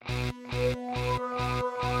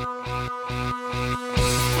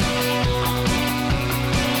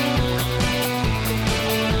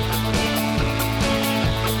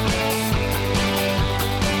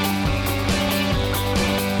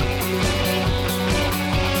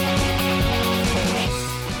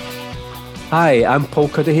Hi, I'm Paul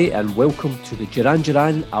Cudahy and welcome to the Duran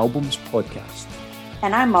Duran Albums podcast.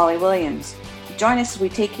 And I'm Molly Williams. Join us as we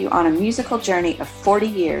take you on a musical journey of 40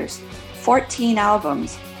 years, 14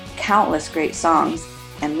 albums, countless great songs,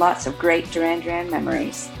 and lots of great Duran Duran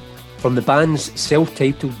memories. From the band's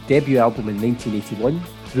self-titled debut album in 1981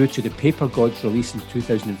 through to the Paper Gods release in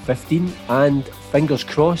 2015 and, fingers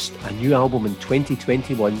crossed, a new album in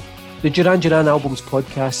 2021, the Duran Duran Albums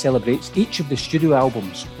podcast celebrates each of the studio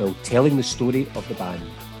albums while telling the story of the band.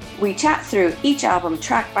 We chat through each album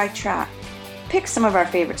track by track, pick some of our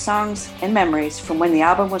favorite songs and memories from when the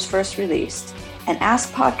album was first released, and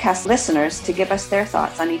ask podcast listeners to give us their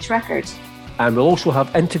thoughts on each record. And we'll also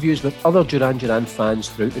have interviews with other Duran Duran fans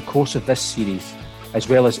throughout the course of this series, as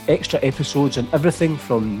well as extra episodes on everything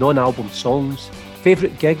from non-album songs,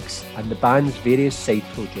 favourite gigs, and the band's various side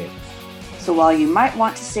projects. So while you might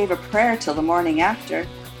want to save a prayer till the morning after,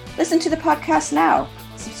 listen to the podcast now,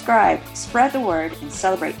 subscribe, spread the word, and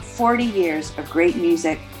celebrate 40 years of great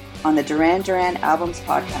music on the Duran Duran Albums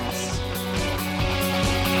podcast.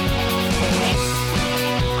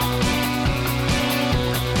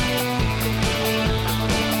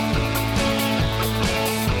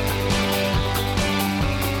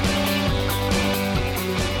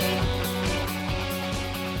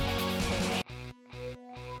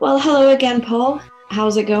 Well, hello again, Paul.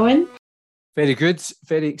 How's it going? Very good,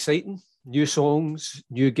 very exciting. New songs,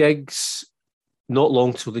 new gigs, not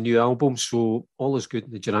long till the new album, so all is good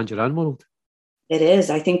in the Duran Duran world. It is.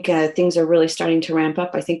 I think things are really starting to ramp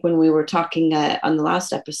up. I think when we were talking on the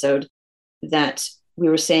last episode that we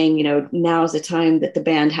were saying, now is the time that the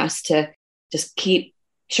band has to just keep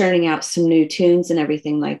churning out some new tunes and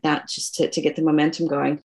everything like that, just to get the momentum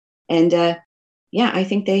going. And I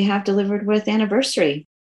think they have delivered with Anniversary.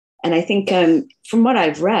 And I think from what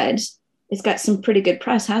I've read, it's got some pretty good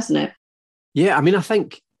press, hasn't it? Yeah, I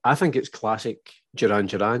think it's classic Duran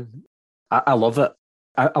Duran. I love it.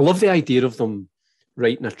 I love the idea of them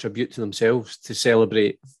writing a tribute to themselves to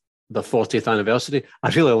celebrate their 40th anniversary. I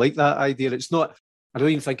really like that idea. It's not, I don't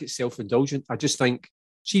even think it's self-indulgent. I just think,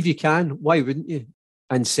 see if you can, why wouldn't you?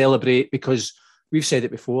 And celebrate, because we've said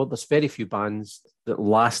it before, there's very few bands that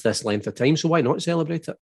last this length of time, so why not celebrate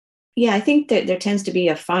it? Yeah, I think that there tends to be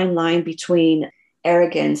a fine line between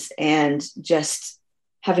arrogance and just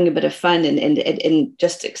having a bit of fun and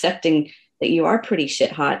just accepting that you are pretty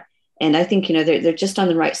shit hot. And I think, they're just on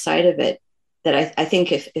the right side of it. That I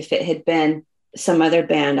think if it had been some other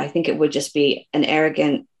band, I think it would just be an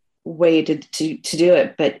arrogant way to do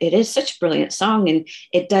it. But it is such a brilliant song. And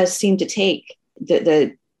it does seem to take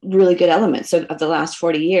the really good elements of the last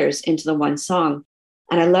 40 years into the one song.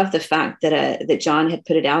 And I love the fact that John had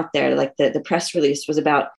put it out there, like the press release was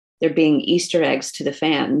about there being Easter eggs to the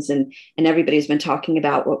fans, and everybody's been talking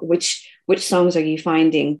about which songs are you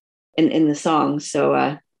finding in the songs. So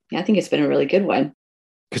I think it's been a really good one.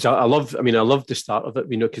 Because I love the start of it,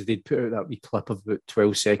 because they'd put out that wee clip of about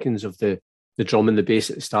 12 seconds of the drum and the bass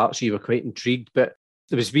at the start, so you were quite intrigued. But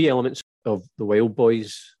there was wee elements of the Wild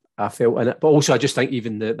Boys I felt in it, but also I just think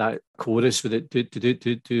even that chorus with it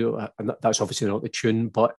do, and that's obviously not the tune,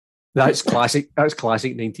 but that's classic. That's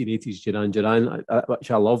classic 1980s Duran Duran,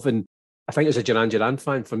 which I love. And I think as a Duran Duran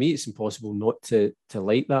fan, for me, it's impossible not to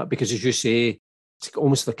like that, because as you say, it's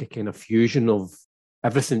almost like a kind of fusion of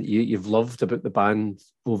everything that you've loved about the band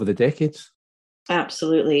over the decades.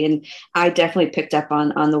 Absolutely, and I definitely picked up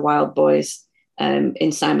on the Wild Boys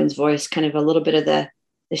in Simon's voice, kind of a little bit of the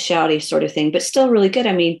shouty sort of thing, but still really good.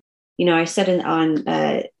 I mean, I said on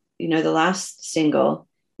the last single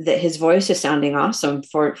that his voice is sounding awesome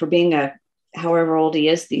for being however old he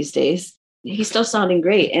is these days. He's still sounding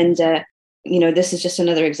great. And, this is just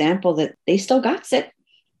another example that they still got it.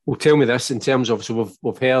 Well, tell me this in terms of, so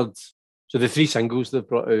we've heard, so the three singles they've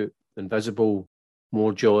brought out, Invisible,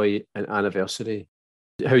 More Joy and Anniversary.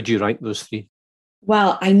 How do you rank those three?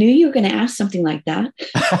 Well, I knew you were going to ask something like that.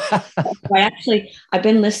 I've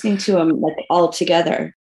been listening to them like all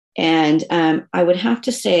together. And I would have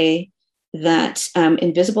to say that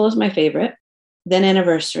Invisible is my favorite, then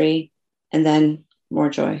Anniversary, and then More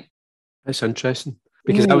Joy. That's interesting,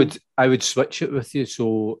 because I would switch it with you.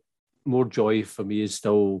 So More Joy for me is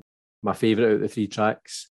still my favourite out of the three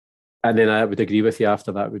tracks. And then I would agree with you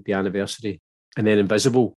after that would be Anniversary. And then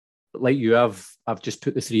Invisible. Like you, I've just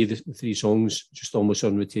put the three songs just almost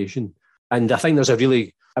on rotation. And I think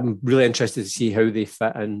I'm really interested to see how they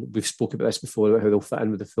fit in. We've spoken about this before, about how they'll fit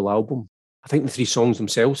in with the full album. I think the three songs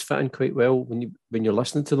themselves fit in quite well when you're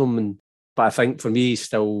listening to them. But I think for me,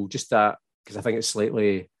 still just that, because I think it's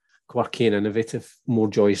slightly quirky and innovative. More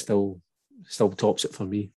Joy still tops it for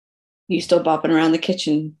me. You still bopping around the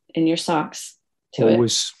kitchen in your socks to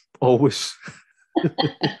always, it? Always.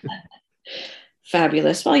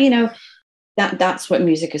 Fabulous. Well, you know, that's what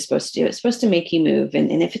music is supposed to do. It's supposed to make you move.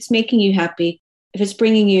 And if it's making you happy, if it's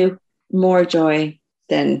bringing you more joy,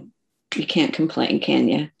 then you can't complain, can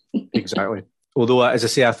you? Exactly. Although, as I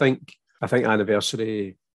say, I think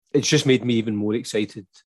Anniversary, it's just made me even more excited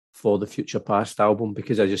for the Future Past album,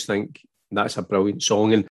 because I just think that's a brilliant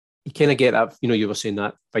song. And you kind of get that, you know, you were saying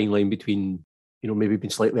that fine line between, you know, maybe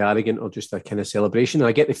being slightly arrogant or just a kind of celebration. And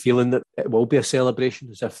I get the feeling that it will be a celebration,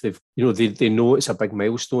 as if they've, you know, they know it's a big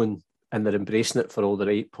milestone and they're embracing it for all the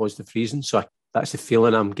right positive reasons. So that's the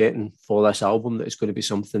feeling I'm getting for this album, that it's going to be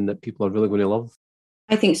something that people are really going to love.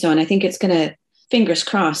 I think so. And I think it's going to, fingers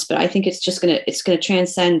crossed, but I think it's going to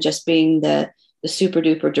transcend just being the super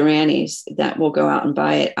duper Duranis that will go out and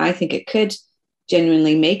buy it. I think it could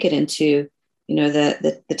genuinely make it into, you know,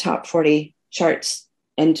 the top 40 charts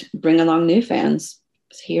and bring along new fans.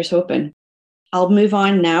 So here's hoping. I'll move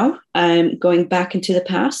on now. Going back into the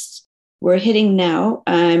past, we're hitting now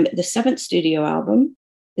the 7th studio album,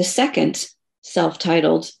 the 2nd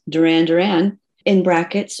self-titled Duran Duran, in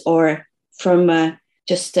brackets, or from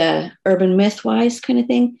just urban myth-wise kind of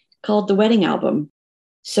thing, called The Wedding Album.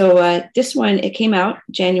 So this one, it came out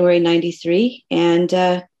January 93, and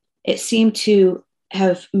it seemed to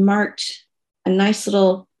have marked a nice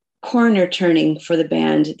little corner turning for the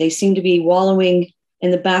band. They seemed to be wallowing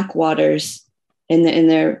in the backwaters in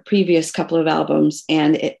their previous couple of albums,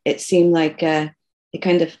 and it seemed like they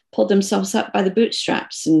kind of pulled themselves up by the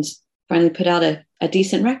bootstraps and finally put out a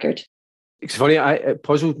decent record. It's funny, it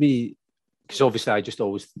puzzled me, because obviously I just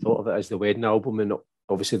always thought of it as the Wedding Album, and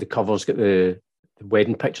obviously the cover's got the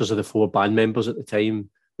wedding pictures of the 4 band members at the time,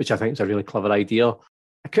 which I think is a really clever idea.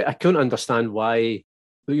 I couldn't understand why,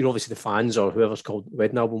 you know, obviously the fans or whoever's called the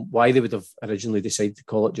Wedding Album, why they would have originally decided to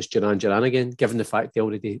call it just Duran Duran again, given the fact their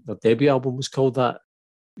debut album was called that.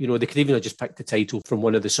 You know, they could even have just picked the title from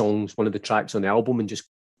one of the songs, one of the tracks on the album, and just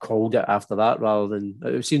called it after that, rather than,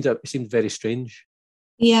 it seemed very strange.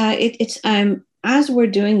 Yeah, it's as we're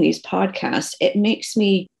doing these podcasts, it makes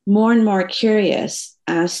me more and more curious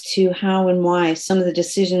as to how and why some of the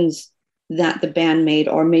decisions that the band made,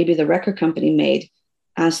 or maybe the record company made,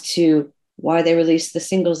 as to why they released the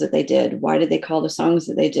singles that they did. Why did they call the songs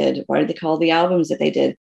that they did? Why did they call the albums that they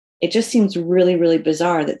did? It just seems really, really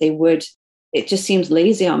bizarre that they would. It just seems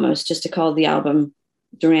lazy almost just to call the album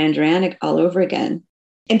Duran Duran all over again.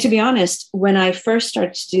 And to be honest, when I first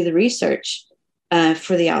started to do the research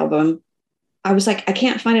for the album, I was like, I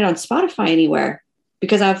can't find it on Spotify anywhere,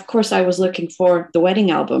 because of course I was looking for the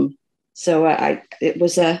Wedding Album. So it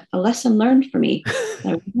was a lesson learned for me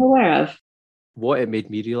I wasn't aware of. What it made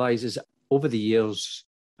me realise is, over the years,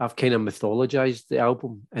 I've kind of mythologized the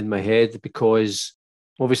album in my head, because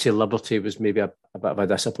obviously Liberty was maybe a bit of a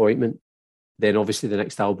disappointment. Then obviously the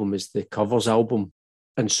next album is the covers album.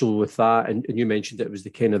 And so with that, and you mentioned it was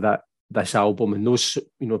the kind of this album and those,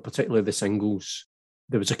 you know, particularly the singles,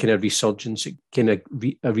 there was a kind of resurgence, kind of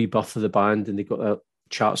a rebirth of the band, and they got a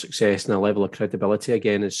chart success and a level of credibility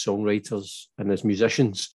again as songwriters and as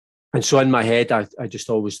musicians. And so in my head, I just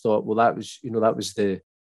always thought, well, that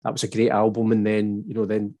was a great album. And then, you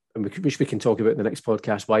know, which we can talk about in the next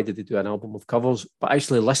podcast, why did they do an album of covers? But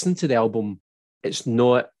actually listening to the album, it's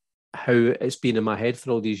not how it's been in my head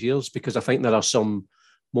for all these years, because I think there are some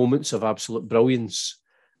moments of absolute brilliance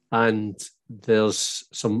and there's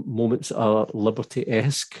some moments that are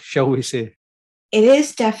Liberty-esque, shall we say. It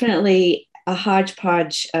is definitely a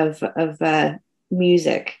hodgepodge of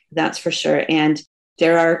music, that's for sure. And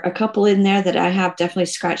there are a couple in there that I have definitely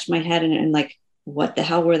scratched my head and like, what the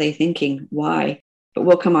hell were they thinking? Why? But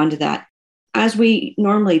we'll come on to that. As we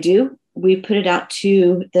normally do, we put it out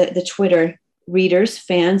to the Twitter readers,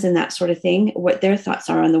 fans, and that sort of thing, what their thoughts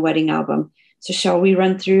are on the Wedding Album. So shall we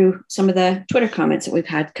run through some of the Twitter comments that we've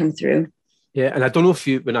had come through? Yeah, and I don't know if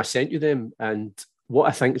when I sent you them, and what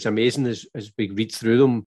I think is amazing is as we read through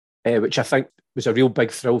them, which I think was a real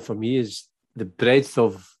big thrill for me, is the breadth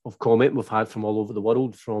of comment we've had from all over the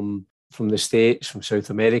world, from the States, from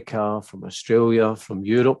South America, from Australia, from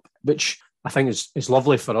Europe, which I think is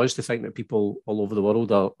lovely for us to think that people all over the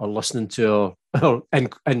world are listening to our in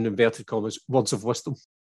inverted commas, words of wisdom.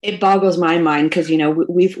 It boggles my mind, because, you know,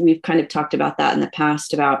 we've kind of talked about that in the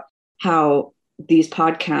past, about how these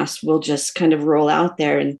podcasts will just kind of roll out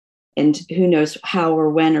there, and who knows how or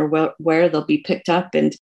when or where they'll be picked up.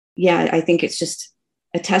 And yeah, I think it's just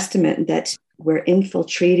a testament that we're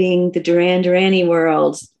infiltrating the Duran Durani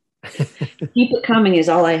world. Keep it coming is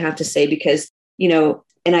all I have to say, because, you know,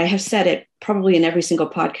 and I have said it probably in every single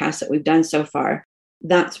podcast that we've done so far,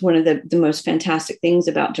 that's one of the most fantastic things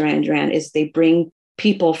about Duran Duran, is they bring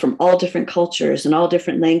people from all different cultures and all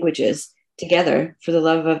different languages together for the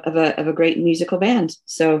love of a great musical band.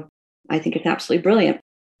 So I think it's absolutely brilliant.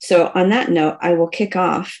 So on that note, I will kick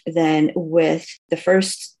off then with the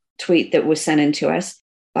first tweet that was sent in to us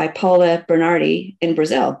by Paula Bernardi in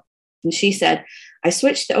Brazil. And she said, I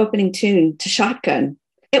switched the opening tune to Shotgun.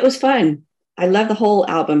 It was fun. I love the whole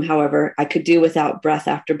album. However, I could do without Breath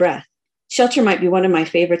After Breath. Shelter might be one of my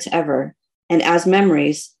favorites ever. And as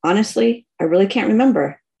memories, honestly, I really can't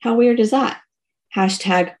remember. How weird is that?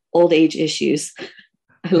 Hashtag old age issues.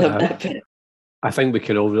 I love that bit. I think we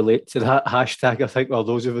can all relate to that hashtag. I think, well,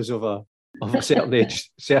 those of us of a certain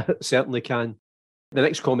age certainly can. The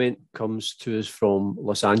next comment comes to us from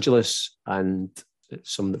Los Angeles, and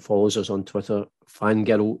it's someone that follows us on Twitter,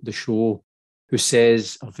 Fangirl the Show, who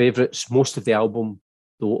says her favourites, most of the album,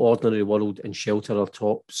 though Ordinary World and Shelter are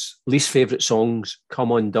tops. Least favourite songs,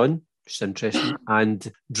 Come Undone, which is interesting,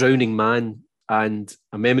 and Drowning Man. And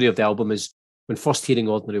a memory of the album is when first hearing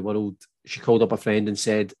Ordinary World, she called up a friend and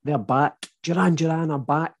said, they're back. Duran Duran are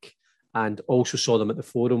back. And also saw them at the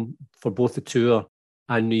Forum for both the tour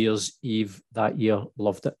and New Year's Eve that year.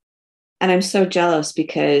 Loved it. And I'm so jealous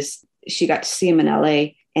because she got to see him in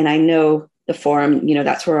LA. And I know the Forum,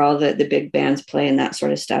 that's where all the big bands play and that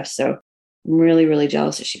sort of stuff. So I'm really, really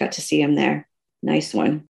jealous that she got to see him there. Nice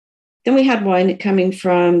one. Then we had one coming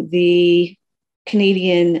from the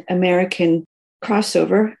Canadian-American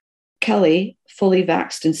crossover, Kelly, fully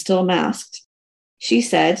vaxxed and still masked. She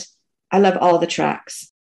said, I love all the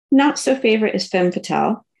tracks. Not so favorite is Femme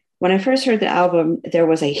Fatale. When I first heard the album, there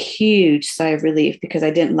was a huge sigh of relief because I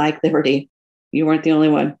didn't like Liberty. You weren't the only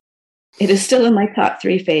one. It is still in my top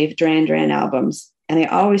 3 fave Duran Duran albums, and I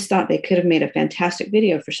always thought they could have made a fantastic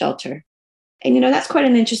video for Shelter. And, that's quite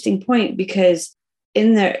an interesting point because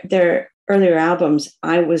in their earlier albums,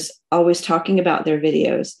 I was always talking about their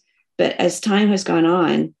videos. But as time has gone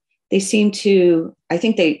on, they seem to, I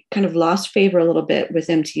think they kind of lost favor a little bit with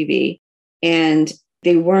MTV, and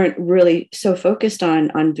they weren't really so focused on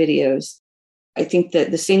videos. I think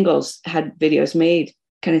that the singles had videos made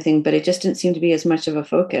kind of thing, but it just didn't seem to be as much of a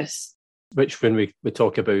focus. Which when we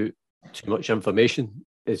talk about too much information,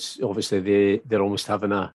 it's obviously they're almost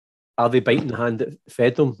having are they biting the hand that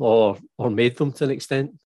fed them or made them to an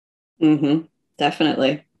extent? Mm-hmm,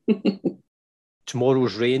 definitely.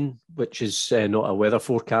 Tomorrow's Rain, which is not a weather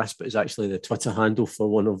forecast, but is actually the Twitter handle for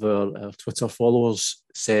one of our Twitter followers,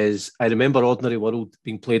 says, I remember Ordinary World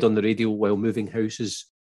being played on the radio while moving houses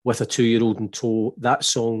with a 2-year-old in tow. That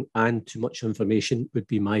song and Too Much Information would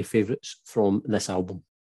be my favourites from this album.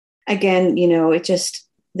 Again, it just,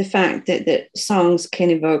 the fact that songs can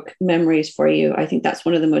evoke memories for you, I think that's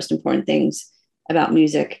one of the most important things about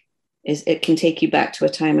music, is it can take you back to a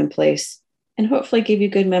time and place and hopefully give you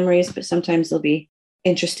good memories, but sometimes they'll be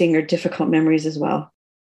interesting or difficult memories as well.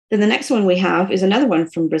 Then the next one we have is another one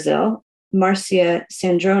from Brazil, Marcia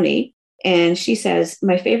Sandroni, and she says,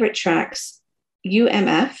 my favorite tracks,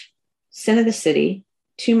 UMF, Sin of the City,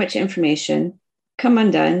 Too Much Information, Come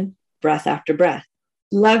Undone, Breath After Breath,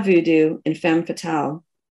 Love Voodoo, and Femme Fatale.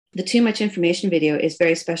 The Too Much Information video is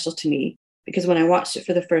very special to me because when I watched it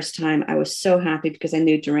for the first time, I was so happy because I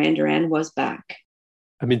knew Duran Duran was back.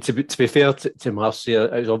 I mean, to be fair to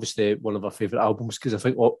Marcia, it was obviously one of her favourite albums because I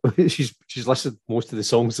think she's listed most of the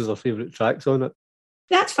songs as her favourite tracks on it.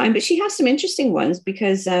 That's fine, but she has some interesting ones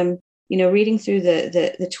because, reading through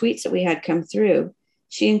the tweets that we had come through,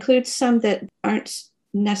 she includes some that aren't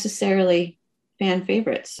necessarily fan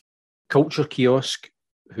favourites. Culture Kiosk,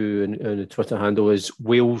 who in the Twitter handle is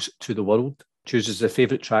Wales to the World, chooses the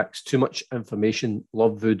favourite tracks, Too Much Information,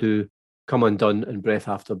 Love Voodoo, Come Undone, and Breath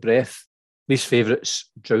After Breath. Least favourites,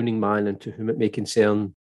 Drowning Man and To Whom It May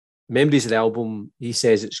Concern. Memories of the album, he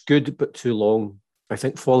says it's good but too long. I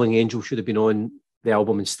think Falling Angel should have been on the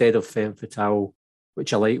album instead of Femme Fatale,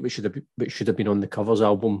 which I like, which should have been on the covers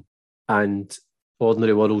album. And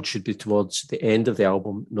Ordinary World should be towards the end of the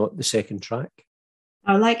album, not the second track.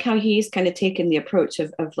 I like how he's kind of taken the approach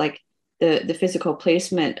of like the physical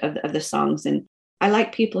placement of the songs. And I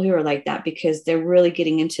like people who are like that because they're really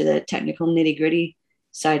getting into the technical nitty-gritty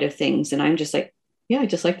side of things. And I'm just like, yeah, I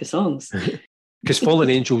just like the songs. Because Fallen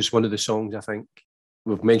Angel is one of the songs, I think,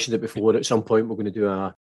 we've mentioned it before, at some point we're going to do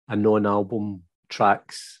a non-album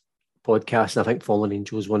tracks podcast. And I think Fallen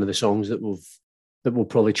Angel is one of the songs that we'll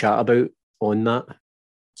probably chat about on that.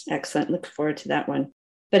 Excellent. Look forward to that one.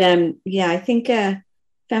 But I think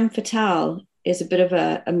Femme Fatale is a bit of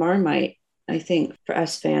a Marmite, I think, for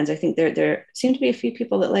us fans. I think there seem to be a few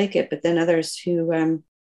people that like it, but then others who,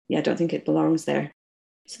 don't think it belongs there.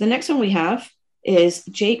 So the next one we have is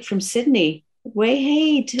Jake from Sydney. Way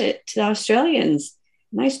hey to the Australians.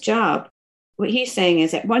 Nice job. what he's saying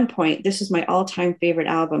is, at one point, this was my all-time favorite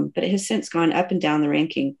album, but it has since gone up and down the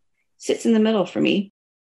ranking. Sits in the middle for me.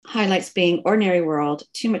 Highlights being Ordinary World,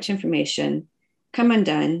 Too Much Information, Come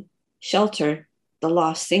Undone, Shelter, the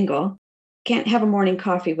Lost Single. Can't have a morning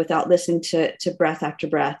coffee without listening to Breath After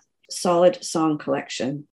Breath. Solid song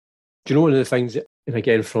collection. Do you know one of the things, and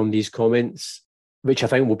again from these comments, which I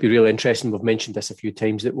think will be really interesting, we've mentioned this a few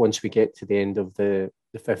times, that once we get to the end of the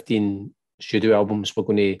 15 studio albums, we're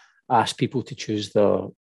going to ask people to choose their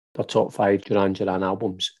top 5 Duran Duran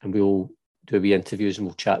albums, and we'll do wee interviews and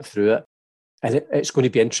we'll chat through it. And it's going to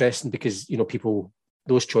be interesting because, people,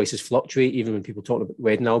 those choices fluctuate, even when people talk about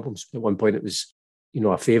wedding albums. At one point it was,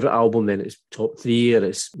 a favourite album, then it's top 3 or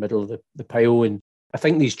it's middle of the pile. And I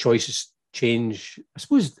think these choices change, I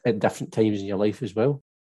suppose, at different times in your life as well.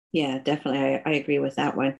 Yeah, definitely. I agree with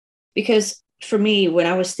that one. Because for me, when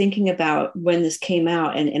I was thinking about when this came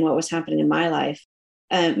out and what was happening in my life,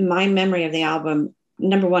 my memory of the album,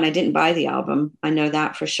 number one, I didn't buy the album. I know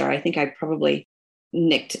that for sure. I think I probably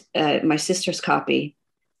nicked my sister's copy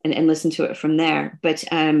and listened to it from there. But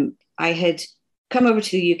I had come over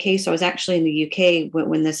to the UK, so I was actually in the UK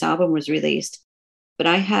when this album was released. But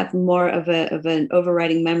I have more of an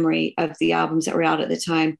overriding memory of the albums that were out at the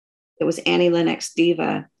time. It was Annie Lennox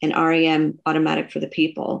Diva and REM Automatic for the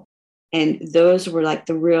People. And those were like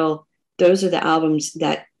those are the albums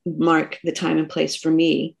that mark the time and place for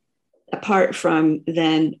me. Apart from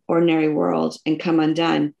then Ordinary World and Come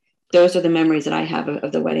Undone, those are the memories that I have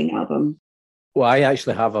of the wedding album. Well, I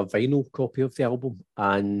actually have a vinyl copy of the album,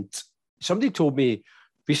 and somebody told me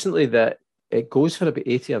recently that it goes for about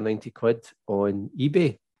 80 or 90 quid on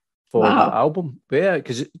eBay for that album. But yeah,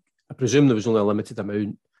 because I presume there was only a limited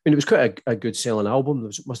amount. I mean, it was quite a good selling album.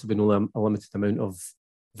 There must have been only a limited amount of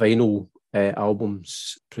vinyl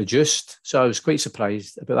albums produced. So I was quite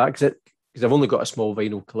surprised about that because I've only got a small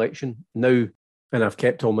vinyl collection now, and I've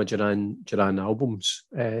kept all my Duran albums.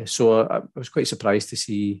 So I was quite surprised to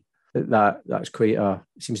see that's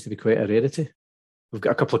seems to be quite a rarity. We've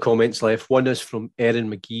got a couple of comments left. One is from Erin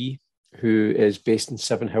McGee, who is based in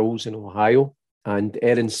Seven Hills in Ohio. And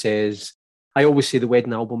Erin says, I always say the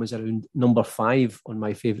wedding album is around number 5 on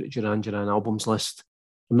my favourite Duran Duran albums list.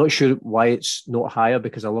 I'm not sure why it's not higher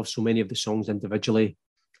because I love so many of the songs individually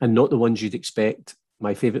and not the ones you'd expect.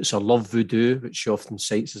 My favourites are Love Voodoo, which she often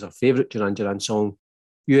cites as her favourite Duran Duran song,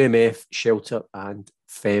 UMF, Shelter, and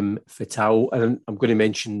Femme Fatale. And I'm going to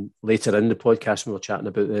mention later in the podcast when we're chatting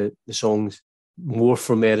about the songs, more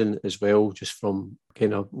from Erin as well, just from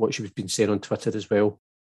kind of what she's been saying on Twitter as well.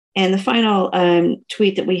 And the final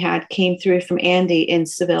tweet that we had came through from Andy in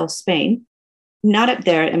Seville, Spain. Not up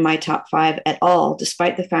there in my top 5 at all,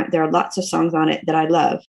 despite the fact there are lots of songs on it that I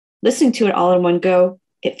love. Listening to it all in one go,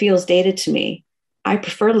 it feels dated to me. I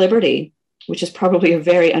prefer Liberty, which is probably a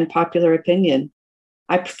very unpopular opinion.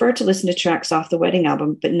 I prefer to listen to tracks off the wedding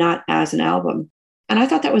album, but not as an album. And I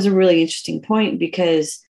thought that was a really interesting point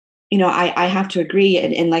because, I have to agree.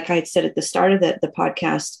 And like I had said at the start of the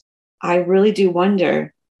podcast, I really do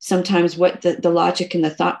wonder sometimes what the logic and the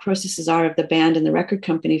thought processes are of the band and the record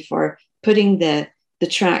company for putting the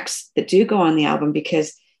tracks that do go on the album,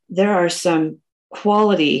 because there are some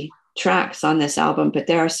quality tracks on this album, but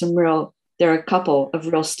there are a couple of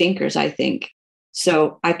real stinkers, I think.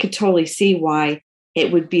 So I could totally see why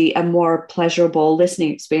it would be a more pleasurable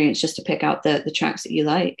listening experience just to pick out the tracks that you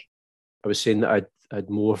like. I was saying that I'd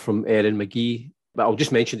more from Erin McGee, but I'll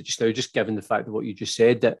just mention it just now, just given the fact of what you just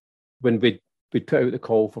said, that when we'd put out the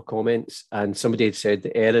call for comments and somebody had said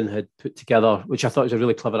that Erin had put together, which I thought was a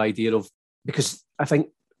really clever idea because I think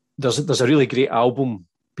there's a really great album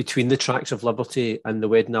between the tracks of Liberty and the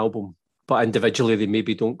wedding album, but individually they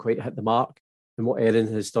maybe don't quite hit the mark. And what Erin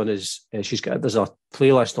has done is there's a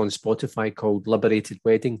playlist on Spotify called Liberated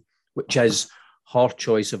Wedding, which is her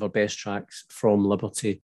choice of her best tracks from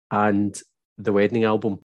Liberty and the wedding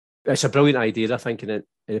album. It's a brilliant idea, I think, and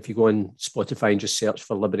if you go on Spotify and just search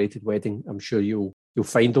for Liberated Wedding, I'm sure you'll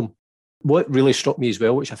find them. What really struck me as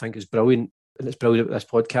well, which I think is brilliant, and it's brilliant about this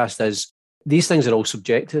podcast, is these things are all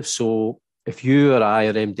subjective. So if you or I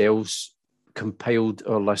or Dells compiled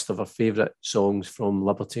our list of our favourite songs from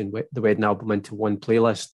Liberty and the wedding album into one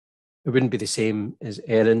playlist, it wouldn't be the same as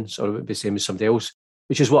Erin's, or it would be the same as somebody else,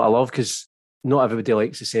 which is what I love, because not everybody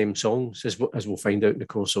likes the same songs, as we'll find out in the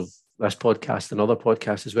course of this podcast and other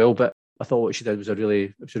podcasts as well. But I thought what she did was a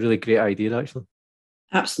really great idea, actually.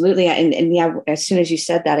 Absolutely. And yeah, as soon as you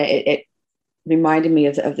said that, it reminded me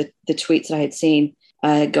of the tweets that I had seen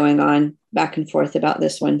going on back and forth about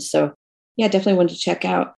this one. So yeah, definitely wanted to check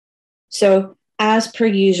out. So as per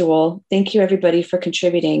usual, thank you everybody for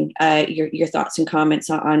contributing your thoughts and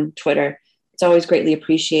comments on Twitter. It's always greatly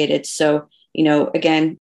appreciated. So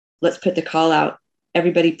again, let's put the call out.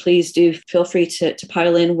 Everybody, please do feel free to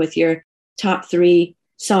pile in with your top 3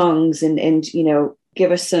 songs and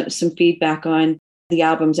give us some feedback on the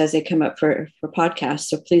albums as they come up for podcasts.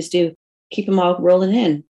 So please do keep them all rolling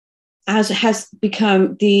in. As has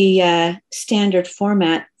become the standard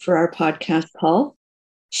format for our podcast, Paul,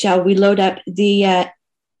 shall we load up the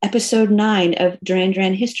episode 9 of Duran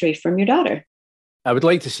Duran history from your daughter? I would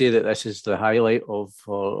like to say that this is the highlight of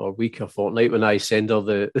our week or fortnight when I send her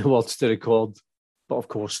the words to record. But of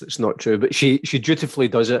course, it's not true. But she dutifully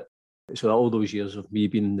does it. So all those years of me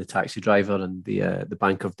being the taxi driver and the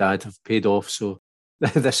bank of dad have paid off. So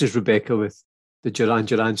this is Rebecca with the Duran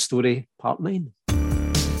Duran story, part 9.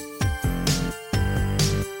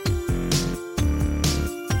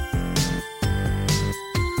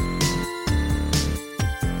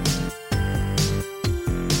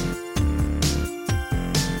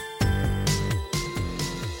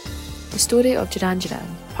 The story of Duran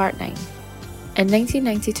Duran, part 9. In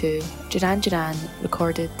 1992, Duran Duran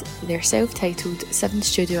recorded their self-titled 7th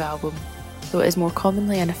studio album, though it is more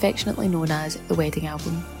commonly and affectionately known as the Wedding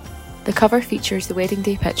Album. The cover features the wedding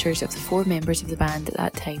day pictures of the 4 members of the band at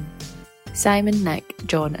that time: Simon, Nick,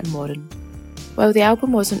 John and Warren. While the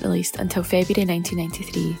album wasn't released until February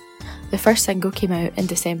 1993, the first single came out in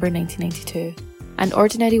December 1992, and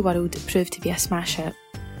Ordinary World proved to be a smash hit.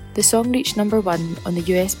 The song reached number 1 on the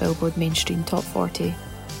US Billboard Mainstream Top 40,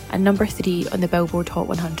 and number 3 on the Billboard Hot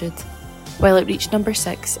 100, while it reached number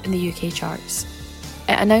 6 in the UK charts.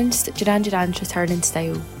 It announced Duran Duran's return in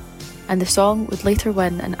style, and the song would later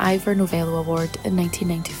win an Ivor Novello Award in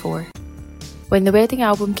 1994. When the Wedding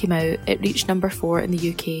Album came out, it reached number 4 in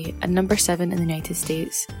the UK and number 7 in the United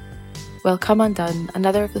States, while Come Undone,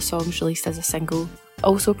 another of the songs released as a single,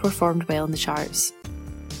 also performed well in the charts.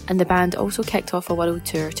 And the band also kicked off a world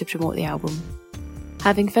tour to promote the album.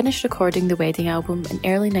 Having finished recording the Wedding Album in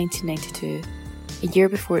early 1992, a year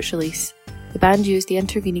before its release, the band used the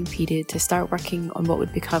intervening period to start working on what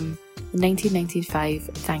would become the 1995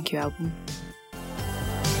 Thank You album.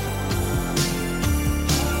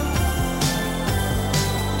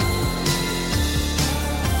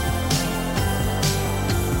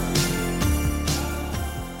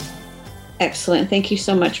 Excellent. Thank you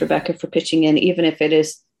so much, Rebecca, for pitching in, even if it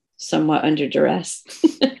is somewhat under duress.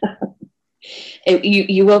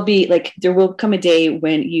 You will be like, there will come a day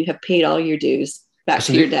when you have paid all your dues back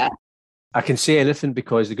to your dad. I can say anything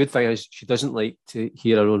because the good thing is she doesn't like to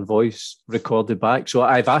hear her own voice recorded back. So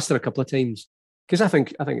I've asked her a couple of times because I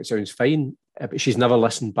think it sounds fine, but she's never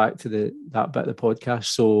listened back to that bit of the podcast.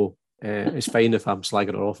 So it's fine if I'm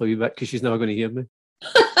slagging her off a wee bit because she's never going to hear me.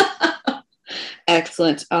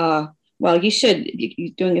 Excellent. Well, you should.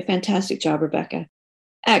 You're doing a fantastic job, Rebecca.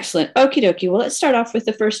 Excellent. Okie dokie. Well, let's start off with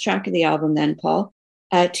the first track of the album then, Paul.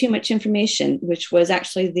 Too Much Information, which was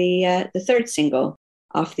actually the 3rd single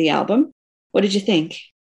off the album. What did you think?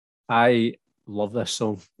 I love this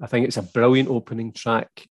song. I think it's a brilliant opening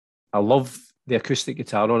track. I love the acoustic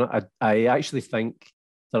guitar on it. I actually think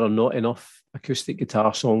there are not enough acoustic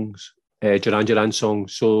guitar songs, Duran Duran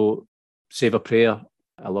songs. So Save a Prayer,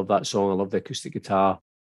 I love that song. I love the acoustic guitar.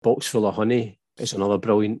 Box Full of Honey is another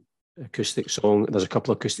brilliant acoustic song. There's a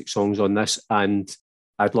couple of acoustic songs on this, and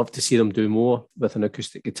I'd love to see them do more with an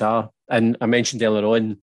acoustic guitar. And I mentioned earlier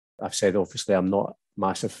on, I've said obviously I'm not a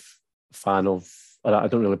massive fan of, or I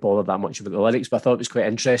don't really bother that much about the lyrics, but I thought it was quite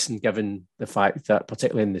interesting given the fact that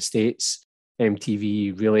particularly in the States,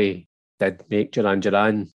 MTV really did make Duran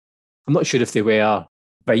Duran. I'm not sure if they were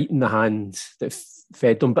biting the hand that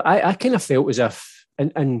fed them, but I kind of felt as if,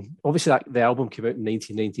 and obviously the album came out in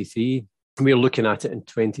 1993, and we were looking at it in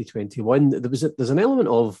 2021, there's an element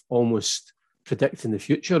of almost predicting the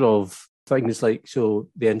future of things like, so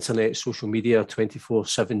the internet, social media,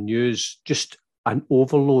 24/7 news, just an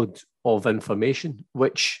overload of information,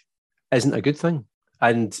 which isn't a good thing.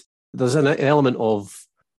 And there's an element of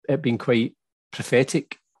it being quite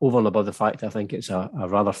prophetic over and above the fact that I think it's a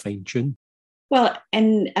rather fine tune. Well,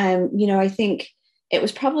 and, I think it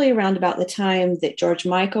was probably around about the time that George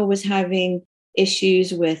Michael was having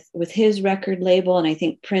issues with his record label. And I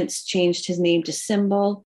think Prince changed his name to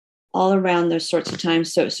Symbol all around those sorts of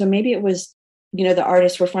times. So maybe it was, the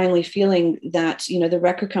artists were finally feeling that, the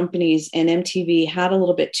record companies and MTV had a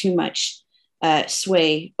little bit too much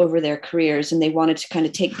sway over their careers, and they wanted to kind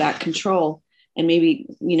of take back control. And maybe,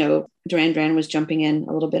 Duran Duran was jumping in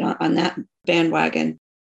a little bit on that bandwagon.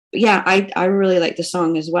 But yeah, I really like the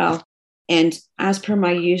song as well. And as per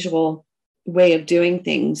my usual way of doing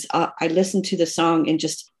things, I listened to the song and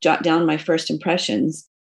just jot down my first impressions.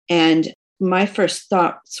 And my first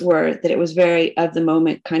thoughts were that it was very of the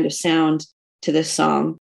moment kind of sound to this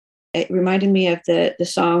song. It reminded me of the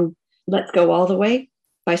song "Let's Go All the Way"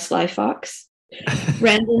 by Sly Fox.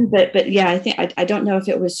 Random, but yeah, I think I don't know if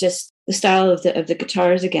it was just the style of the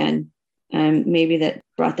guitars again, maybe that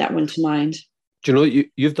brought that one to mind. Do you know,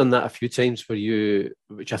 you've done that a few times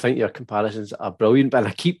which I think your comparisons are brilliant, but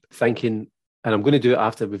I keep thinking, and I'm going to do it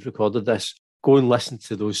after we've recorded this, go and listen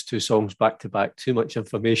to those two songs back to back, too much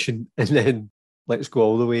information, and then Let's Go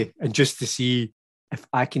All the Way, and just to see if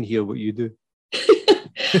I can hear what you do.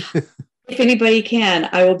 If anybody can,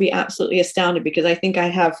 I will be absolutely astounded, because I think I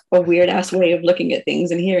have a weird ass way of looking at things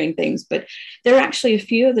and hearing things. But there are actually a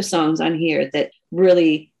few of the songs on here that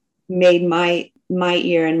really made my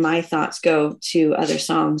ear and my thoughts go to other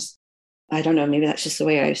songs. I don't know, maybe that's just the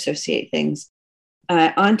way I associate things.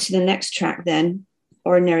 On to the next track then,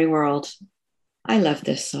 Ordinary World. I love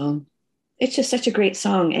this song. It's just such a great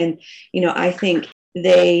song. And, I think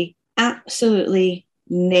they absolutely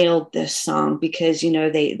nailed this song, because,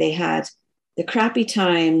 they had the crappy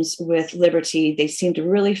times with Liberty. They seemed to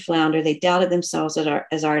really flounder. They doubted themselves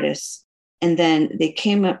as artists. And then they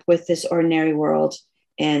came up with this Ordinary World.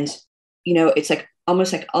 And, it's like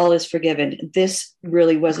almost like all is forgiven. This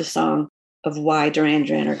really was a song of why Duran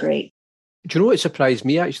Duran are great. Do you know what surprised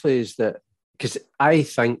me actually is that, because I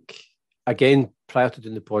think, again, prior to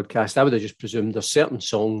doing the podcast, I would have just presumed there's certain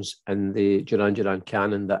songs in the Duran Duran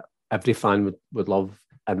canon that every fan would love,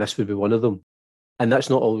 and this would be one of them. And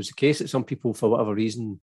that's not always the case. That some people, for whatever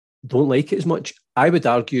reason, don't like it as much. I would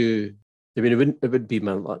argue, it would be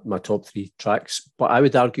my top three tracks, but I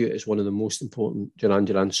would argue it's one of the most important Duran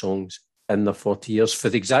Duran songs in their 40 years for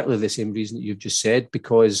exactly the same reason that you've just said,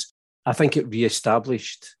 because I think it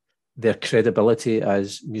re-established their credibility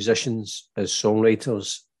as musicians, as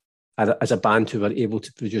songwriters, as a band who were able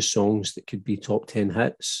to produce songs that could be top 10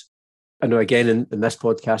 hits. I know, again, in this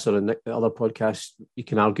podcast or in the other podcasts, you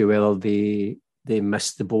can argue whether they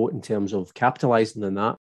missed the boat in terms of capitalising on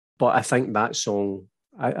that. But I think that song,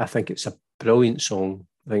 I think it's a brilliant song.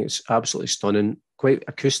 I think it's absolutely stunning, quite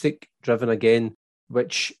acoustic driven again,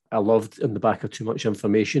 which I loved in the back of Too Much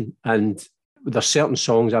Information. And there's certain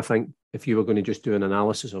songs, I think, if you were going to just do an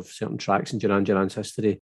analysis of certain tracks in Duran Duran's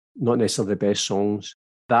history, not necessarily the best songs,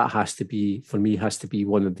 that has to be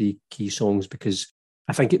one of the key songs, because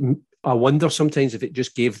I think I wonder sometimes if it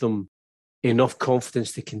just gave them enough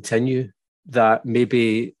confidence to continue, that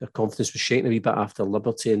maybe their confidence was shaken a wee bit after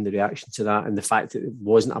Liberty and the reaction to that, and the fact that it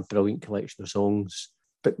wasn't a brilliant collection of songs,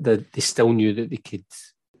 but they still knew that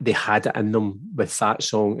they had it in them with that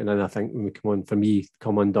song. And then I think when we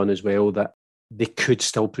Come Undone as well, that they could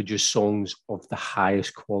still produce songs of the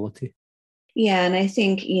highest quality. Yeah, and I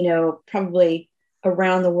think, probably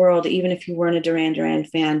around the world, even if you weren't a Duran Duran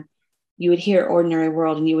fan, you would hear Ordinary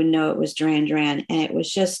World and you would know it was Duran Duran. And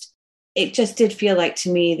it just did feel like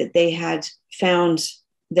to me that they had found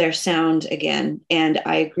their sound again. And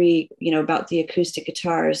I agree, about the acoustic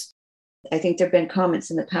guitars. I think there've been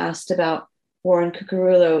comments in the past about Warren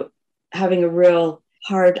Cucurullo having a real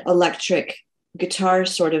hard electric guitar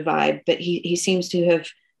sort of vibe, but he seems to have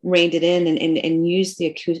reined it in and used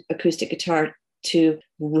the acoustic guitar to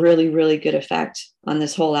really, really good effect on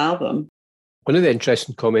this whole album. One of the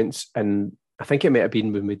interesting comments, and I think it might have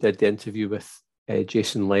been when we did the interview with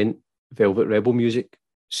Jason Lent, Velvet Rebel Music,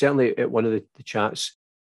 certainly at one of the chats,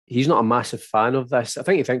 he's not a massive fan of this. I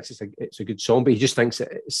think he thinks it's a good song, but he just thinks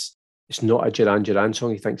that it's not a Duran Duran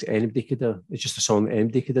song. He thinks anybody could have, it's just a song that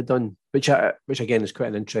anybody could have done, which again is quite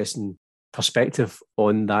an interesting perspective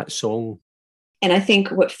on that song. And I think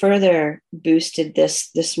what further boosted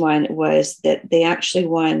this one was that they actually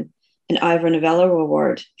won an Ivor Novello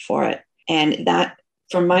Award for it. And that,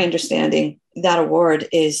 from my understanding, that award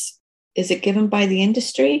is it given by the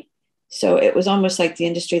industry? So it was almost like the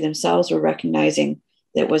industry themselves were recognizing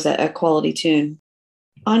that it was a quality tune.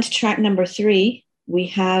 On to track number 3, we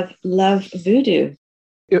have Love Voodoo.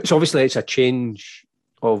 It's a change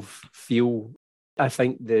of feel. I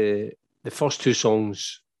think the first two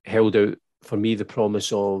songs held out for me the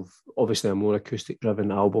promise of obviously a more acoustic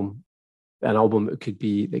driven album, an album that could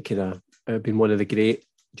have been one of the great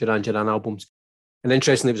Duran Duran albums. And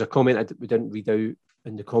interestingly, there was a comment we didn't read out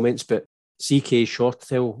in the comments, but C.K.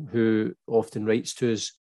 Shortell, who often writes to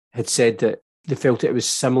us, had said that they felt it was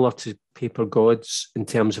similar to Paper Gods in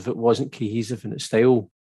terms of it wasn't cohesive in its style.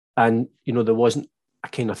 And, there wasn't a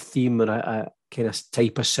kind of theme or a kind of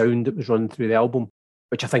type of sound that was running through the album,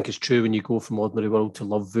 which I think is true when you go from Ordinary World to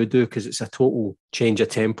Love Voodoo, because it's a total change of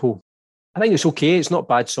tempo. I think it's okay. It's not a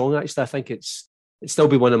bad song, actually. I think it's still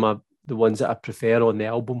be one of the ones that I prefer on the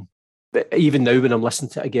album. But even now when I'm listening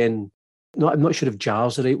to it again, I'm not sure if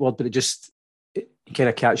jar's the right word, but it kind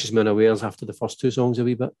of catches me unawares after the first two songs a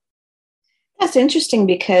wee bit. That's interesting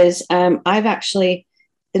because I've actually,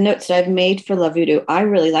 the notes that I've made for La Voodoo, I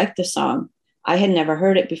really like the song. I had never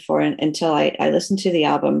heard it before until I listened to the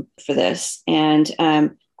album for this. And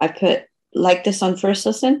I put like this on first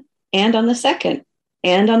listen and on the second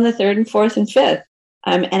and on the third and fourth and fifth.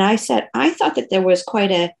 And I thought that there was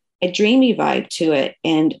quite a dreamy vibe to it.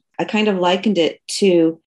 And I kind of likened it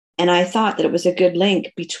to, and I thought that it was a good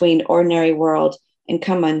link between Ordinary World and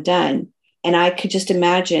Come Undone. And I could just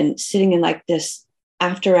imagine sitting in like this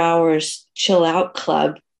after hours chill out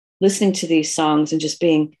club, listening to these songs and just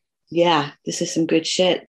being, yeah, this is some good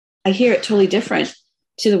shit. I hear it totally different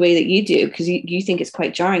to the way that you do, because you think it's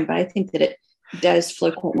quite jarring, but I think that it does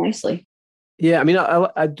flow quite nicely. Yeah, I mean,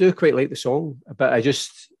 I do quite like the song, but I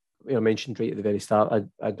just, mentioned right at the very start,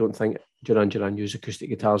 I don't think Duran Duran use acoustic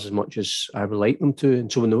guitars as much as I would like them to.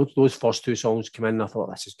 And so when those first two songs came in, I thought,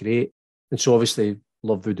 this is great. And so obviously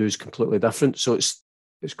Love Voodoo is completely different. So it's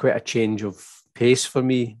quite a change of pace for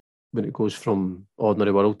me when it goes from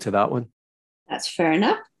Ordinary World to that one. That's fair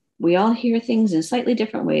enough. We all hear things in slightly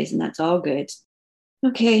different ways, and that's all good.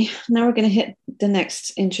 Okay, now we're going to hit the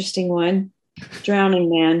next interesting one, Drowning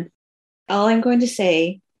Man. All I'm going to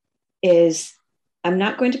say is I'm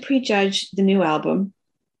not going to prejudge the new album,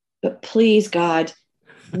 but please, God,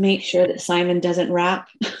 make sure that Simon doesn't rap.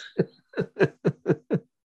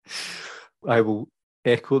 I will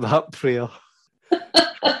echo that prayer.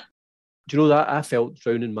 Do you know that I felt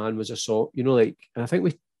Drowning Man was a song, and I think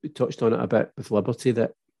we touched on it a bit with Liberty,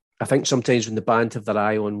 that I think sometimes when the band have their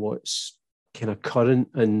eye on what's kind of current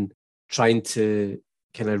and trying to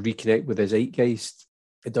kind of reconnect with the zeitgeist,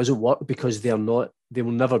 it doesn't work because they will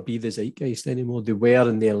never be the zeitgeist anymore. They were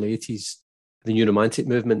in the early 80s, the New Romantic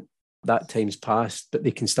movement, that time's past, but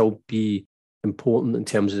they can still be important in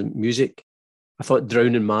terms of music. I thought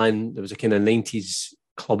Drowning Man, there was a kind of 90s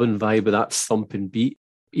clubbing vibe with that thumping beat,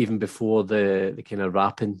 even before the kind of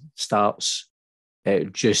rapping starts.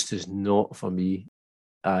 It just is not for me.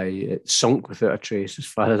 It sunk without a trace as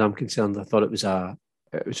far as I'm concerned. I thought it was a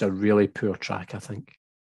really poor track, I think.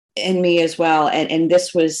 And me as well. And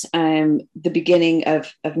this was the beginning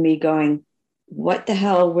of me going, what the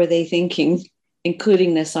hell were they thinking,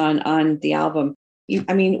 including this on the album?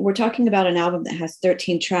 We're talking about an album that has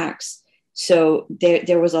 13 tracks. So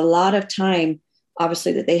there was a lot of time,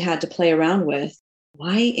 obviously, that they had to play around with.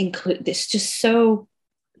 Why include this? Just so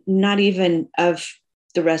not even of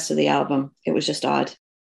the rest of the album. It was just odd.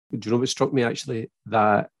 Do you know what struck me, actually?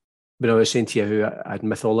 That when I was saying to you how I'd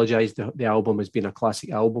mythologized the album as being a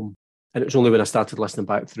classic album, and it was only when I started listening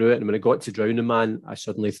back through it, and when I got to Drowning Man, I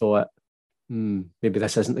suddenly thought, maybe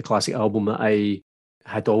this isn't the classic album that I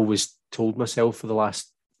had always told myself for the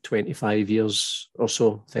last 25 years or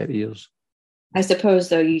so, 30 years. I suppose,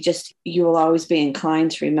 though, you will always be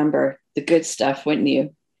inclined to remember the good stuff, wouldn't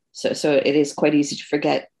you? So it is quite easy to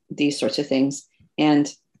forget these sorts of things. And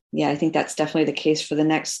yeah, I think that's definitely the case for the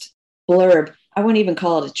next blurb. I wouldn't even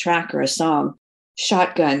call it a track or a song.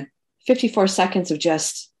 Shotgun, 54 seconds of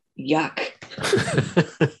just yuck.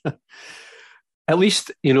 At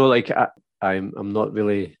least, I'm not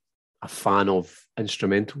really a fan of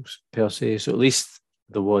instrumentals per se. So at least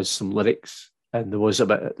there was some lyrics and there was a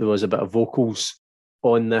bit of vocals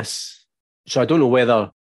on this. So I don't know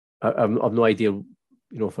whether I've no idea,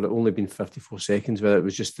 for it only been 54 seconds, whether it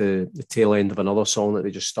was just the tail end of another song that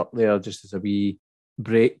they just stuck there just as a wee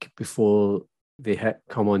break before they hit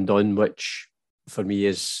Come Undone, which for me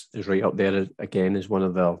is right up there again as one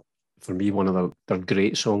of their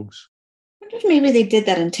great songs. I wonder if maybe they did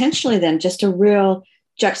that intentionally then, just a real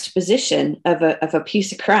juxtaposition of a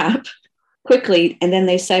piece of crap quickly, and then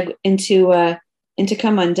they seg into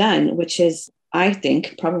Come Undone, which is, I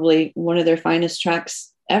think, probably one of their finest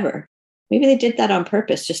tracks ever. Maybe they did that on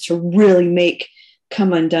purpose just to really make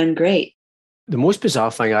Come Undone great. The most bizarre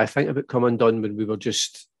thing I think about Come Undone, when we were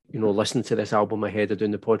just, listening to this album ahead of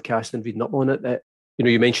doing the podcast and reading up on it, that,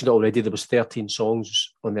 you mentioned it already, there was 13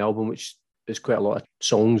 songs on the album, which is quite a lot of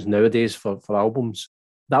songs nowadays for albums.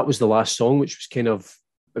 That was the last song, which was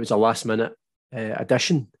it was a last minute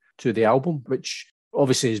addition to the album, which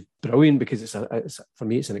obviously is brilliant because for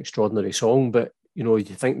me, it's an extraordinary song, but, you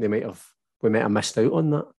think we might have missed out on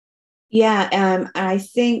that. Yeah, I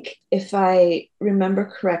think if I remember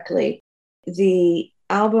correctly, the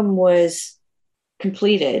album was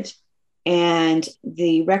completed and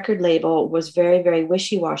the record label was very, very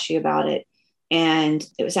wishy-washy about it. And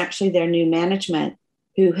it was actually their new management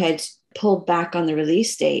who had pulled back on the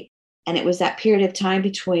release date. And it was that period of time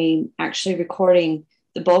between actually recording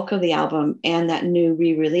the bulk of the album and that new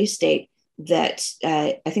re-release date that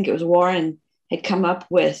I think it was Warren had come up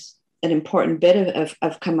with an important bit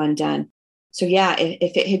of Come Undone. So yeah,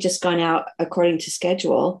 if it had just gone out according to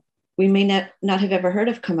schedule, we may not have ever heard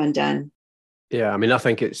of Come Undone. Yeah, I mean, I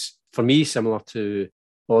think it's, for me, similar to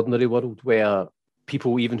Ordinary World, where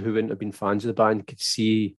people, even who wouldn't have been fans of the band, could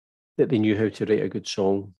see that they knew how to write a good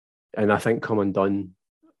song. And I think Come Undone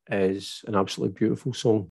is an absolutely beautiful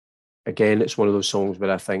song. Again, it's one of those songs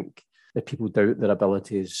where I think that people doubt their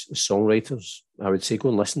ability as songwriters. I would say go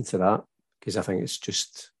and listen to that, because I think it's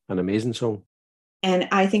just an amazing song. And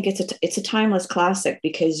I think it's a timeless classic,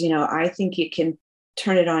 because, I think you can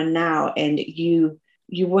turn it on now and you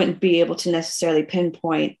wouldn't be able to necessarily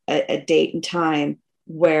pinpoint a date and time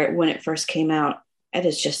when it first came out. It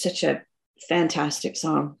is just such a fantastic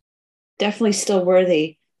song. Definitely still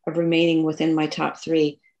worthy of remaining within my top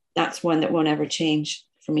 3. That's one that won't ever change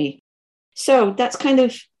for me. So that's kind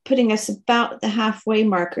of putting us about the halfway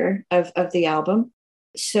marker of the album.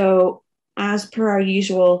 So as per our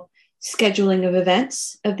usual scheduling of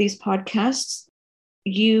events of these podcasts,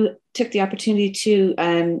 you took the opportunity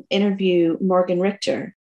to interview Morgan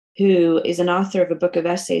Richter, who is an author of a book of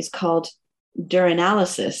essays called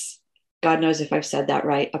Duranalysis. God knows if I've said that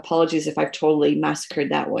right. Apologies if I've totally massacred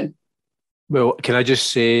that one. Well, can I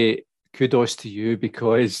just say kudos to you,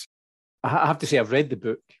 because I have to say I've read the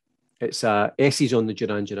book. It's Essays on the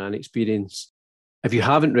Duran Duran Experience. If you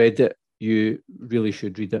haven't read it, you really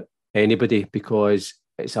should read it. Anybody, because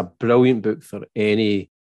it's a brilliant book for any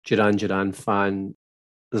Duran Duran fan.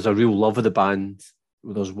 There's a real love of the band.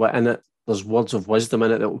 There's wit in it. There's words of wisdom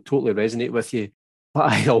in it that will totally resonate with you.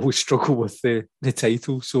 But I always struggle with the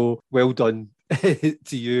title. So well done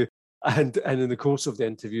to you. And in the course of the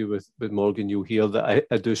interview with Morgan, you'll hear that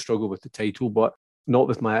I do struggle with the title, but not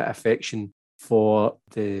with my affection for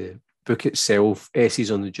the book itself, Essays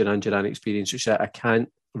on the Duran Duran Experience, which I can't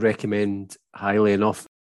recommend highly enough.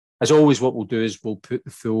 As always, what we'll do is we'll put the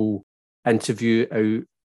full interview out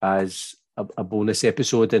as a bonus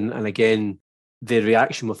episode. And again, the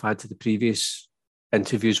reaction we've had to the previous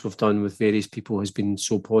interviews we've done with various people has been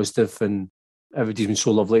so positive, and everybody's been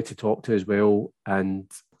so lovely to talk to as well. And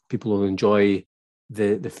people will enjoy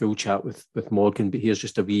the full chat with Morgan. But here's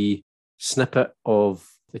just a wee snippet of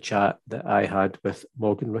the chat that I had with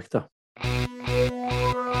Morgan Richter.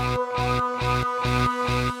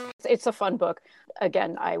 It's a fun book.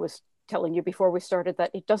 Again, I was telling you before we started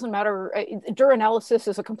that it doesn't matter. Duranalysis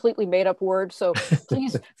is a completely made up word, so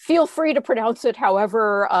please feel free to pronounce it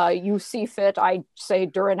however you see fit. I say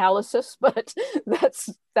Duranalysis, but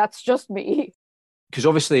that's just me. Because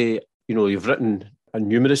obviously, you've written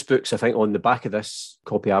numerous books. I think on the back of this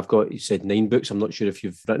copy I've got, you said 9 books. I'm not sure if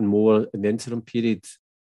you've written more in the interim period.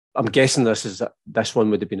 I'm guessing this one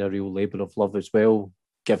would have been a real labour of love as well,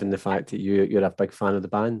 given the fact that you're a big fan of the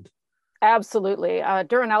band. Absolutely.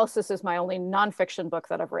 Duranalysis is my only nonfiction book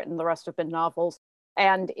that I've written. The rest have been novels.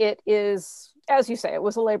 And it is, as you say, it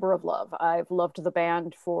was a labor of love. I've loved the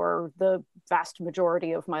band for the vast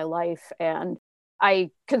majority of my life. And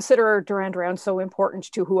I consider Duran Duran so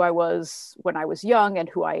important to who I was when I was young and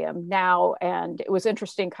who I am now. And it was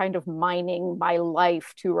interesting kind of mining my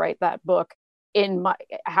life to write that book in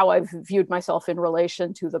how I've viewed myself in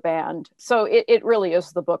relation to the band. So it really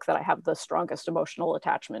is the book that I have the strongest emotional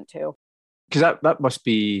attachment to. Because that must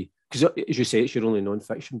be, because as you say, it's your only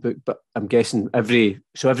non-fiction book, but I'm guessing every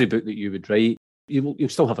book that you would write, you'll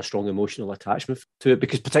still have a strong emotional attachment to it,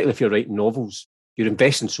 because particularly if you're writing novels, you're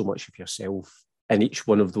investing so much of yourself in each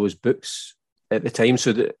one of those books at the time,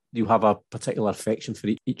 so that you have a particular affection for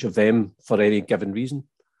each of them for any given reason.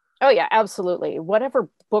 Oh yeah, absolutely. Whatever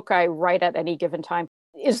book I write at any given time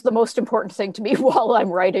is the most important thing to me while I'm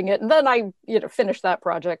writing it. And then I, finish that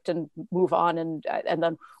project and move on. And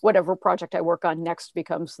then whatever project I work on next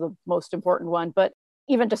becomes the most important one. But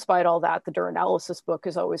even despite all that, the Duranalysis book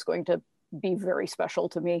is always going to be very special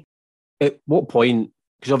to me. At what point,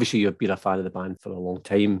 because obviously you've been a fan of the band for a long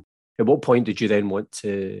time, at what point did you then want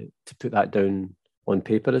to put that down on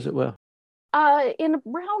paper, as it were? In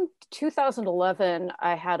around 2011,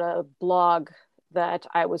 I had a blog that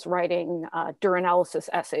I was writing Duranalysis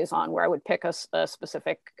essays on, where I would pick a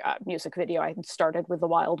specific music video. I had started with The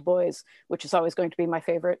Wild Boys, which is always going to be my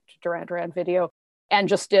favorite Duran Duran video, and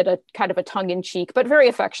just did a kind of a tongue-in-cheek but very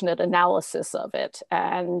affectionate analysis of it.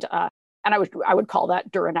 And I would call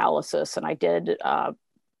that Duranalysis. And I did, I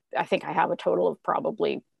think I have a total of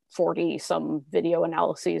probably 40 some video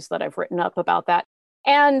analyses that I've written up about that.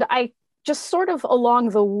 And I just sort of along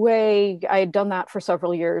the way, I had done that for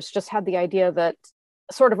several years, just had the idea that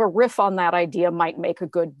sort of a riff on that idea might make a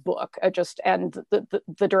good book. And the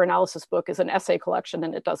Duranalysis book is an essay collection,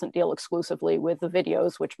 and it doesn't deal exclusively with the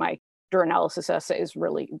videos, which my Duranalysis essays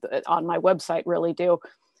really on my website really do.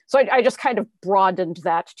 So I just kind of broadened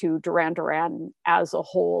that to Duran Duran as a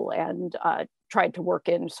whole, and tried to work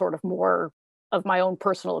in sort of more of my own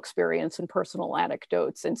personal experience and personal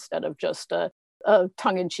anecdotes instead of just a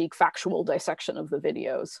tongue-in-cheek factual dissection of the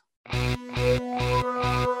videos.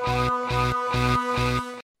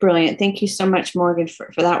 Brilliant. Thank you so much, Morgan,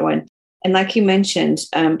 for that one. And like you mentioned,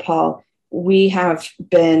 Paul, we have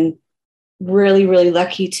been really, really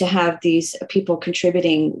lucky to have these people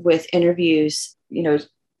contributing with interviews,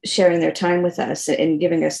 sharing their time with us and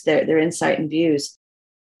giving us their insight and views.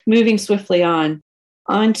 Moving swiftly on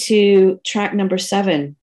to track number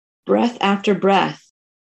 7, Breath After Breath.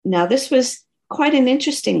 Now, this was quite an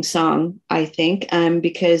interesting song, I think,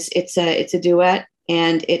 because it's a duet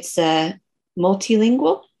and it's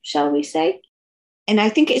multilingual, shall we say? And I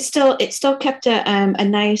think it still kept a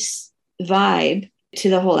nice vibe to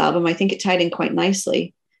the whole album. I think it tied in quite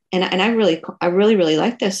nicely, and I really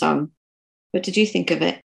like this song. What did you think of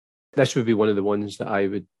it? This would be one of the ones that I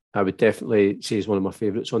would definitely say is one of my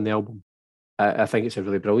favourites on the album. I think it's a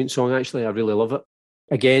really brilliant song, actually. I really love it.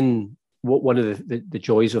 Again, one of the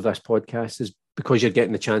joys of this podcast is because you're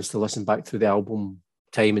getting the chance to listen back through the album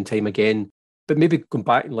time and time again, but maybe going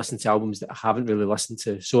back and listen to albums that I haven't really listened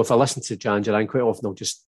to. So if I listen to Duran Duran, quite often I'll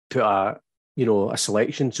just put a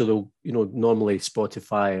selection. So they'll, normally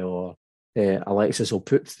Spotify or Alexis will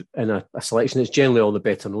put in a selection. It's generally all the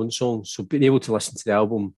better known songs. So being able to listen to the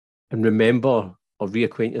album and remember or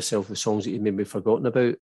reacquaint yourself with songs that you maybe forgotten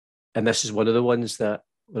about. And this is one of the ones that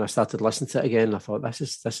when I started listening to it again, I thought this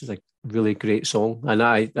is a really great song.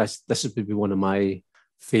 And this would be one of my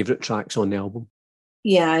favourite tracks on the album.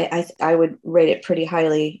 Yeah, I would rate it pretty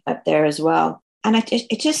highly up there as well. And I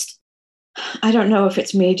don't know if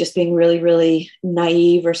it's me just being really, really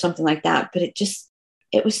naive or something like that, but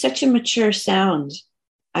it was such a mature sound,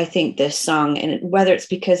 I think, this song. And whether it's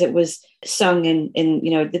because it was sung in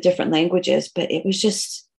the different languages, but it was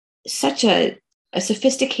just such a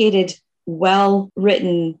sophisticated,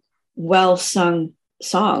 well-written, well-sung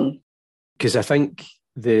song. Because I think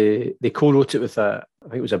they co-wrote it with I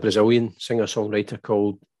think it was a Brazilian singer-songwriter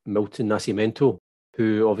called Milton Nascimento,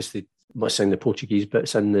 who obviously must sing the Portuguese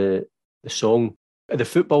bits in the song. The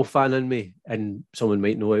football fan in me, and someone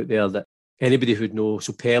might know out there that anybody who'd know,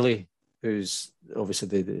 so Pelé, who's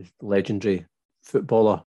obviously the legendary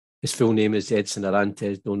footballer, his full name is Edson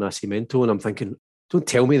Arantes do Nascimento, and I'm thinking, don't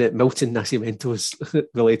tell me that Milton Nascimento is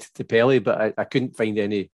related to Pelé, but I couldn't find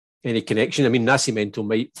any connection. I mean, Nascimento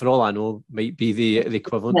might, for all I know, might be the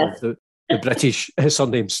equivalent of the British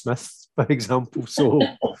surname Smith, for example. So,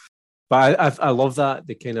 but I love that,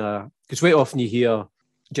 the kind of, because quite often you hear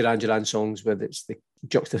Duran Duran songs where it's the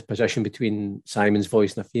juxtaposition between Simon's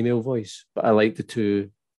voice and a female voice, but I like the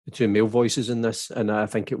two male voices in this, and I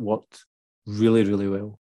think it worked really, really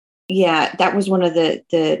well. Yeah, that was one of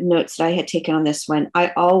the notes that I had taken on this one.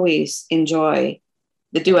 I always enjoy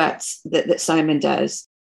the duets that Simon does.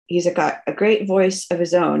 He's got a great voice of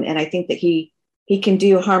his own, and I think that he can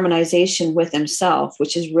do harmonization with himself,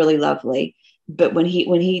 which is really lovely. But when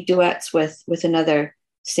he duets with another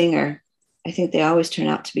singer, I think they always turn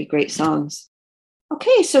out to be great songs.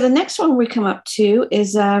 Okay, so the next one we come up to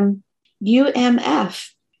is UMF,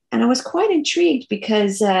 and I was quite intrigued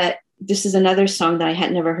because this is another song that I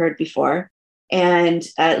had never heard before, and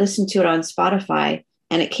I listened to it on Spotify,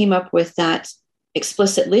 and it came up with that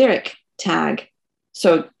explicit lyric tag.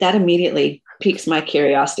 So that immediately piques my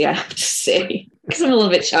curiosity, I have to say, because I'm a little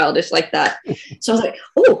bit childish like that. So I was like,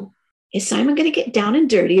 oh, is Simon going to get down and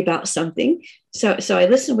dirty about something? So I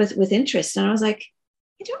listened with interest, and I was like,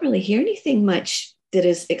 I don't really hear anything much that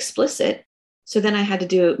is explicit. So then I had to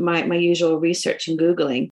do my usual research and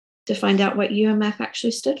Googling to find out what UMF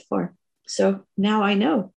actually stood for. So now I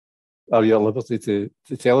know. Are you at liberty to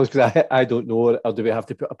tell us? Because I don't know, or do we have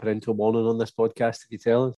to put a parental warning on this podcast if you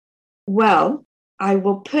tell us? Well, I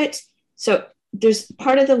will put, so there's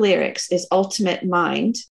part of the lyrics is ultimate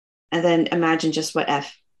mind, and then imagine just what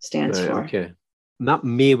F stands for. Okay. And that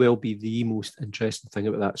may well be the most interesting thing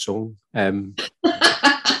about that song.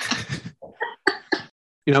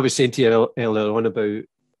 I was saying to you earlier on about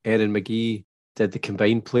Erin McGee did the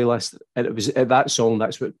combined playlist, and it was at that song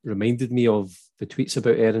that's what reminded me of the tweets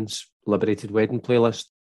about Erin's Liberated Wedding playlist.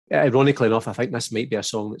 Ironically enough, I think this might be a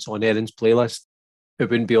song that's on Erin's playlist. It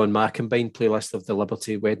wouldn't be on my combined playlist of the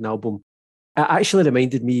Liberty Wedding album. It actually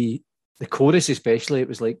reminded me, the chorus especially, it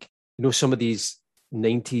was like, some of these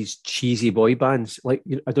 90s cheesy boy bands. Like,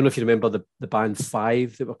 I don't know if you remember the band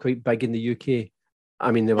Five that were quite big in the UK.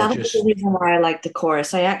 I mean, they were That's the reason why I like the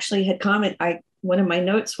chorus. I actually had one of my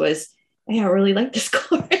notes was, hey, I really like this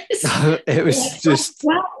chorus. It was just,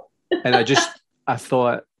 wow. And I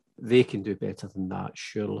thought they can do better than that,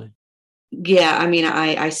 surely. Yeah, I mean,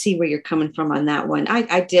 I see where you're coming from on that one.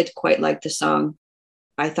 I did quite like the song.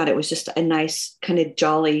 I thought it was just a nice kind of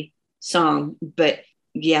jolly song. But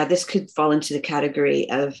yeah, this could fall into the category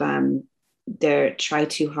of they're try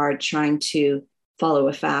too hard trying to follow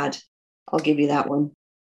a fad. I'll give you that one.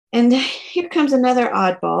 And here comes another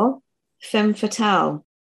oddball, Femme Fatale.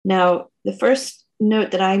 Now, the first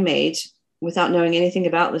note that I made without knowing anything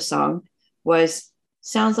about the song was,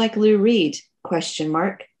 sounds like Lou Reed, ?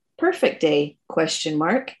 Perfect Day, ?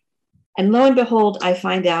 And lo and behold, I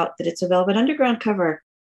find out that it's a Velvet Underground cover.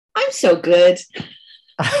 I'm so good.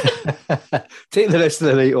 Take the rest of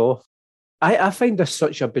the night off. I find this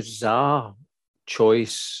such a bizarre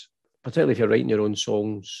choice, particularly if you're writing your own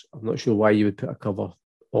songs. I'm not sure why you would put a cover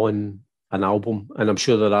on an album. And I'm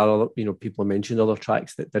sure there are other, people have mentioned other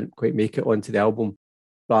tracks that didn't quite make it onto the album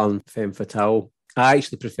rather than Femme Fatale. I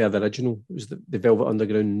actually prefer the original. It was the Velvet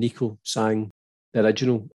Underground. Nico sang the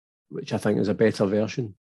original, which I think is a better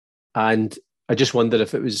version. And I just wonder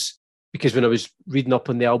if it was because when I was reading up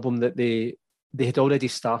on the album that they had already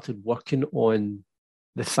started working on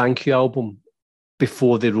the Thank You album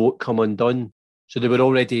before they wrote Come Undone. So they'd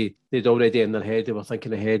already in their head, they were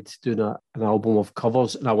thinking ahead doing an album of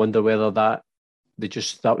covers. And I wonder whether that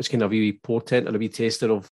was kind of a wee portent or a wee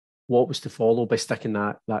taster of what was to follow by sticking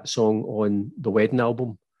that song on the Wedding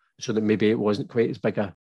album, so that maybe it wasn't quite as big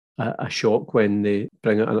a shock when they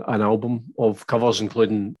bring out an album of covers,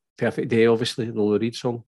 including Perfect Day, obviously, the Lou Reed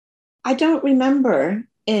song. I don't remember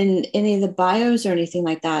in any of the bios or anything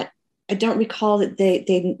like that. I don't recall that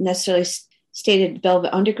they necessarily stated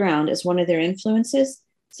Velvet Underground as one of their influences.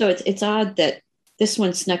 So it's odd that this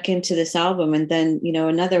one snuck into this album and then,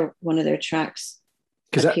 another one of their tracks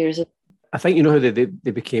appears. I think, how they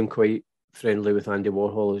became quite friendly with Andy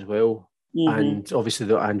Warhol as well. Mm-hmm. And obviously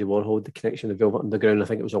the Andy Warhol, the connection to Velvet Underground, I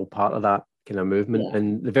think it was all part of that kind of movement. Yeah.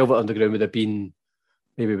 And the Velvet Underground wouldn't have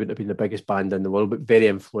been the biggest band in the world, but very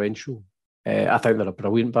influential. I think they're a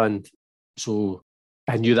brilliant band. So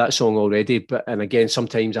I knew that song already. And again,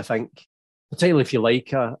 sometimes I think, particularly if you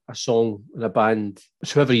like a song in a band,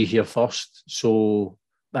 it's whoever you hear first. So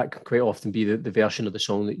that can quite often be the version of the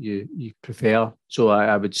song that you prefer. So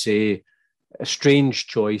I would say a strange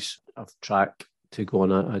choice of track to go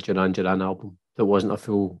on a Duran Duran album that wasn't a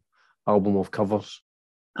full album of covers.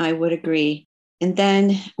 I would agree. And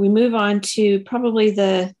then we move on to probably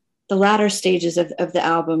the latter stages of the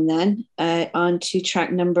album then, on to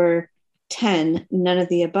track number 10, None of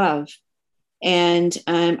the Above. And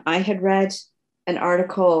I had read an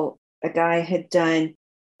article a guy had done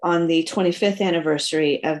on the 25th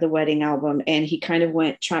anniversary of the Wedding album, and he kind of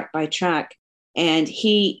went track by track. And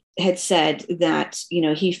he had said that,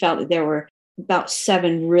 he felt that there were about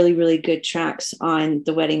 7 really, really good tracks on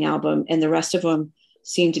the Wedding album, and the rest of them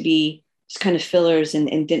seemed to be just kind of fillers and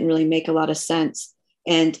didn't really make a lot of sense.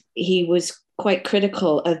 And he was quite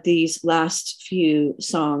critical of these last few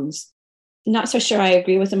songs. Not so sure I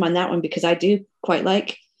agree with him on that one, because I do quite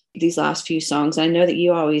like these last few songs. I know that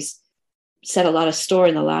you always set a lot of store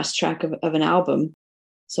in the last track of an album.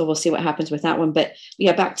 So we'll see what happens with that one. But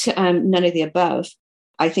yeah, back to None of the Above.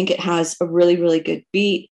 I think it has a really, really good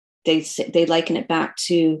beat. They liken it back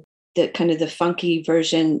to the kind of the funky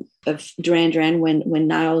version of Duran Duran when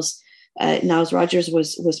Niles Rodgers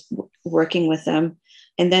was working with them.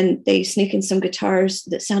 And then they sneak in some guitars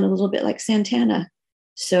that sound a little bit like Santana.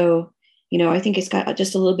 So, I think it's got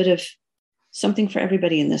just a little bit of something for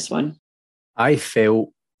everybody in this one. I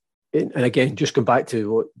felt, and again, just going back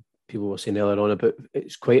to what people were saying earlier on about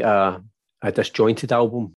it's quite a disjointed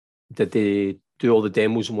album. Did they do all the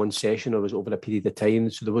demos in one session, or was it over a period of time?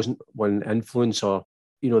 So there wasn't one influence, or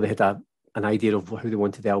they had an idea of how they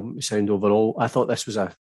wanted the album to sound overall. I thought this was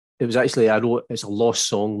it's a lost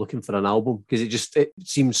song looking for an album, because it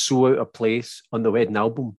seems so out of place on the Wedding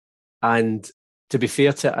album. And to be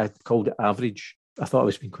fair to it, I called it average. I thought I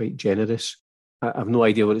was being quite generous. I have no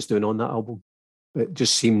idea what it's doing on that album. It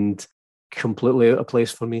just seemed completely out of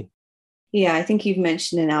place for me. Yeah, I think you've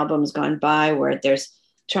mentioned in albums gone by where there's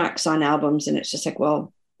tracks on albums and it's just like,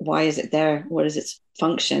 well, why is it there? What is its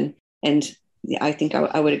function? And I think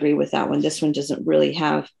I would agree with that one. This one doesn't really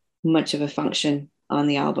have much of a function on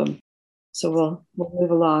the album. So we'll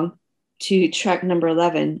move along to track number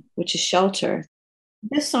 11, which is Shelter.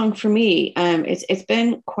 This song for me, it's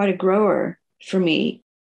been quite a grower for me.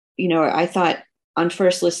 I thought on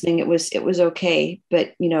first listening it was okay,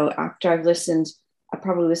 but after I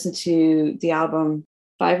probably listened to the album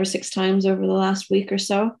 5 or 6 times over the last week or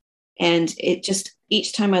so, and it just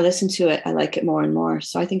each time I listen to it, I like it more and more.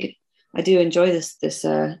 So I think I do enjoy this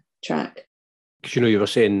track. Because you were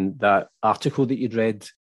saying that article that you'd read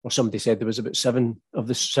or somebody said there was about 7 out of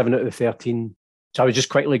the 13. So I was just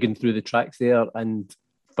quickly going through the tracks there, and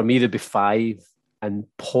for me there'd be 5 and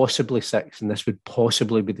possibly 6, and this would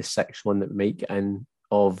possibly be the 6th one that might get in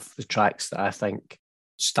of the tracks that I think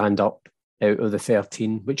stand up out of the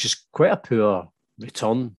 13, which is quite a poor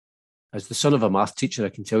return. As the son of a math teacher, I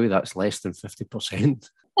can tell you that's less than 50%.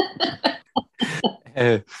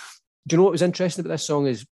 Do you know what was interesting about this song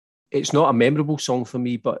is it's not a memorable song for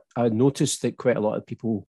me, but I noticed that quite a lot of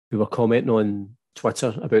people who were commenting on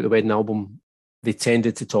Twitter about the wedding album, they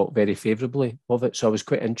tended to talk very favourably of it. So I was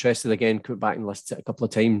quite interested, again, go back and listen to it a couple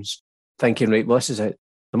of times, thinking, right, well, this is it.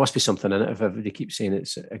 There must be something in it if everybody keeps saying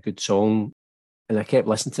it's a good song. And I kept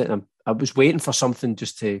listening to it, and I was waiting for something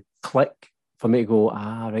just to click for me to go,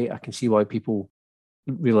 right, I can see why people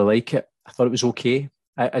really like it. I thought it was okay.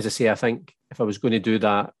 As I say, I think if I was going to do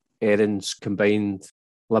that Erin's combined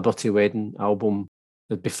Liberty Wedding album,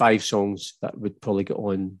 there'd be 5 songs that would probably get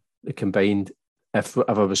on the combined. If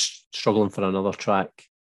I was struggling for another track,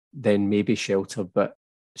 then maybe Shelter. But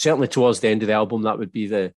certainly towards the end of the album, that would be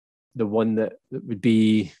the one that would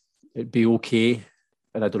be, it'd be okay.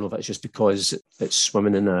 And I don't know if it's just because it's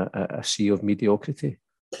swimming in a sea of mediocrity.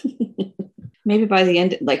 Maybe by the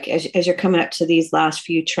end, like as you're coming up to these last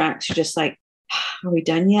few tracks, you're just like, are we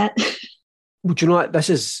done yet? Well, do you know what? This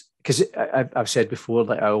is, because I've said before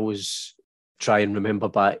that I always try and remember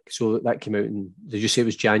back. So that came out in, did you say it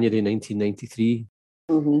was January 1993?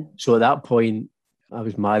 Mm-hmm. So at that point, I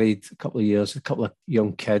was married a couple of years, a couple of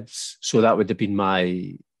young kids. So that would have been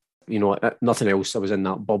my, nothing else. I was in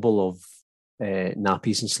that bubble of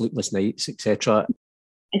nappies and sleepless nights, etc.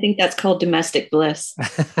 I think that's called domestic bliss.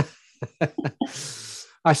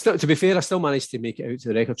 To be fair, I still managed to make it out to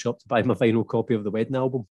the record shop to buy my vinyl copy of the wedding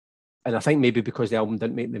album. And I think maybe because the album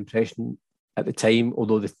didn't make the impression at the time,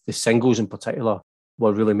 although the singles in particular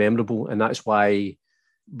were really memorable. And that's why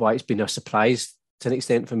it's been a surprise to an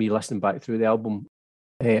extent for me listening back through the album.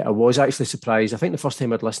 I was actually surprised. I think the first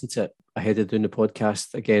time I'd listened to it ahead of doing the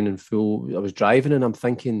podcast again in full, I was driving and I'm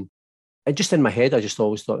thinking, and just in my head, I just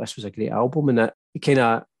always thought this was a great album. And it kind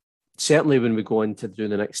of, certainly when we go into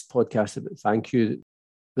doing the next podcast about Thank You,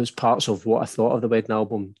 there's parts of what I thought of the wedding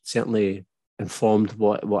album certainly informed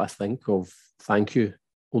what I think of Thank You,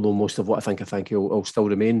 although most of what I think of Thank You will still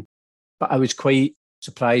remain. But I was quite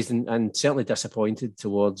surprised and certainly disappointed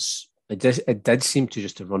towards, it did seem to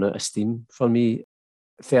just to run out of steam for me.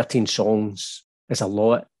 13 songs is a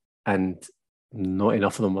lot, and not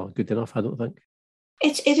enough of them are good enough, I don't think.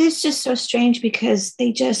 It is just so strange because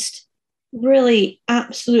they just really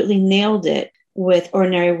absolutely nailed it with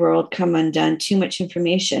Ordinary World, Come Undone, too much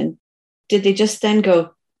information. Did they just then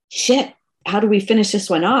go, shit, how do we finish this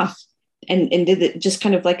one off? And did it just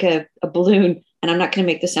kind of like a balloon? And I'm not going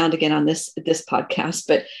to make the sound again on this podcast,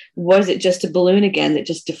 but was it just a balloon again that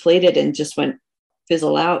just deflated and just went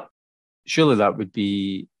fizzle out? Surely that would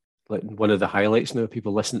be like one of the highlights now.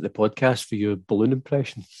 People listen to the podcast for your balloon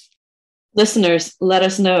impressions. Listeners, let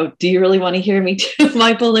us know. Do you really want to hear me do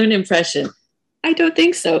my balloon impression? I don't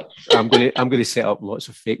think so. I'm going to set up lots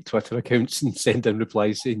of fake Twitter accounts and send in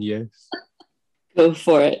replies saying yes. Go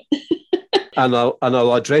for it. and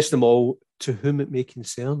I'll address them all to whom it may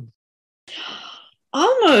concern.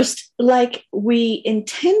 Almost like we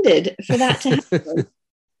intended for that to happen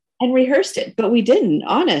and rehearsed it, but we didn't,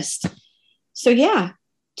 honest. So yeah,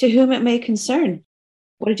 to whom it may concern.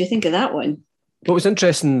 What did you think of that one? Well, it was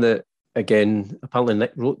interesting that, again, apparently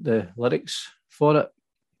Nick wrote the lyrics for it,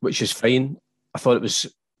 which is fine. I thought it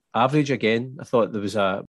was average again. I thought there was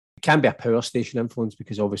it can be a Power Station influence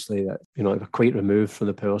because obviously that, they're quite removed from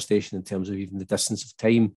the Power Station in terms of even the distance of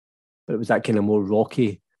time. But it was that kind of more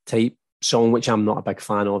rocky type song, which I'm not a big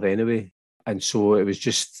fan of anyway. And so it was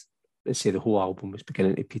just, let's say the whole album was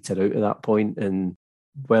beginning to peter out at that point. And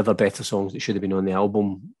were there better songs that should have been on the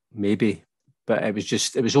album? Maybe. But it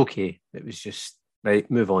was okay. It was just, right,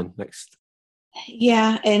 move on, next.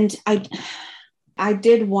 Yeah, and I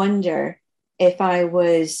did wonder if I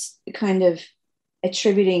was kind of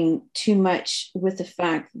attributing too much with the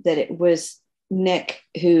fact that it was Nick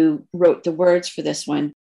who wrote the words for this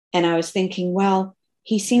one. And I was thinking, well,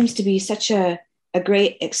 he seems to be such a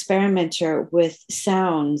great experimenter with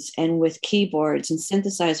sounds and with keyboards and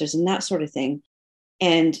synthesizers and that sort of thing.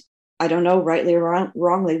 And I don't know, rightly or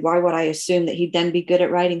wrongly, why would I assume that he'd then be good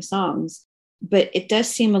at writing songs? But it does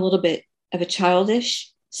seem a little bit of a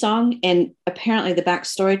childish song. And apparently the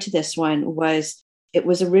backstory to this one was it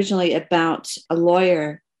was originally about a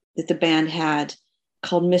lawyer that the band had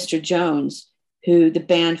called Mr. Jones, who the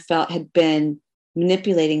band felt had been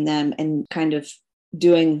manipulating them and kind of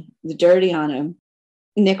doing the dirty on him.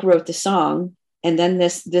 Nick wrote the song And then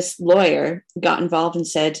this lawyer got involved and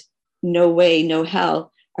said, no way, no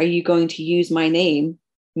hell, are you going to use my name,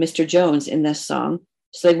 Mr. Jones, in this song?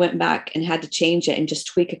 So they went back and had to change it and just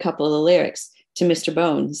tweak a couple of the lyrics to Mr.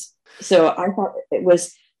 Bones. So I thought it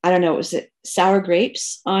was, I don't know, was it sour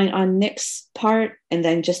grapes on Nick's part? And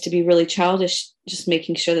then just to be really childish, just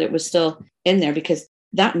making sure that it was still in there, because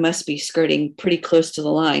that must be skirting pretty close to the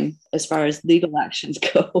line as far as legal actions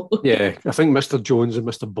go. Yeah, I think Mr. Jones and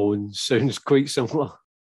Mr. Bones sounds quite similar.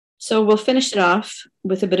 So we'll finish it off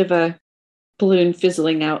with a bit of a balloon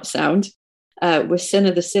fizzling out sound with Sin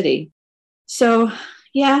of the City. So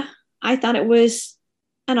yeah, I thought it was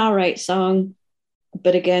an all right song.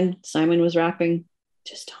 But again, Simon was rapping,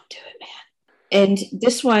 just don't do it, man. And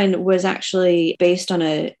this one was actually based on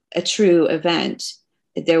a true event.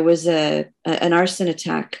 There was an arson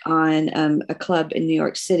attack on a club in New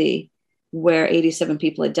York City where 87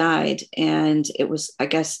 people had died. And it was, I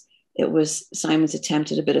guess, it was Simon's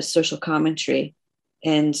attempt at a bit of social commentary.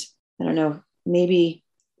 And I don't know, maybe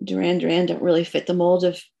Duran Duran don't really fit the mold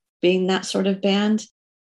of being that sort of band,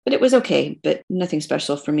 but it was okay, but nothing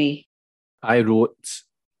special for me. I wrote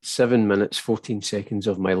 7 minutes, 14 seconds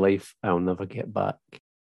of my life I'll never get back.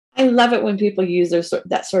 I love it when people use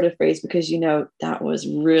that sort of phrase, because, you know, that was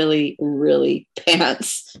really, really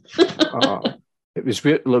pants. It was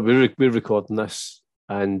weird. Look, we're recording this,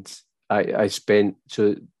 and I spent,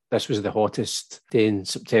 so this was the hottest day in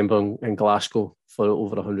September in Glasgow for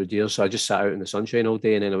over 100 years. So I just sat out in the sunshine all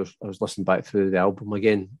day, and then I was listening back through the album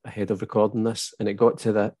again ahead of recording this, and it got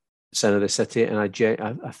to the Sin of the City, and I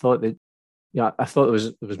thought that, yeah, I thought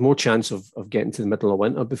there was more chance of getting to the middle of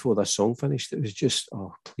winter before this song finished. It was just,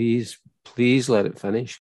 oh, please let it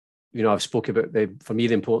finish. You know, I've spoken about for me,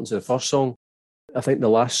 the importance of the first song. I think the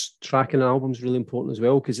last track in the album is really important as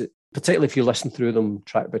well, because particularly if you listen through them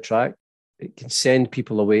track by track, it can send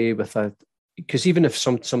people away with because even if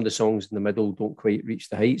some of the songs in the middle don't quite reach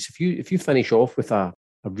the heights, if you finish off with a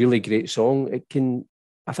really great song,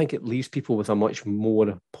 I think it leaves people with a much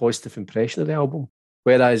more positive impression of the album.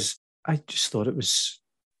 Whereas I just thought it's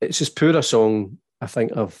as poor a song I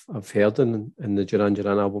think I've heard in the Duran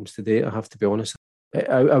Duran albums to date, I have to be honest.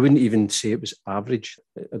 I wouldn't even say it was average.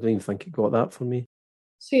 I don't even think it got that for me.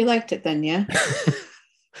 So you liked it then, yeah?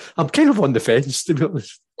 I'm kind of on the fence, to be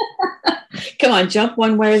honest. Come on, jump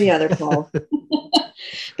one way or the other, Paul.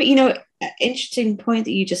 But, you know, interesting point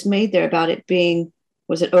that you just made there about it being,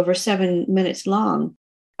 was it over 7 minutes long?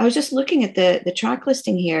 I was just looking at the track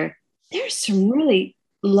listing here. There's some really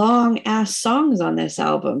long ass songs on this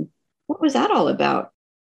album. What was that all about?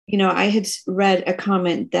 You know, I had read a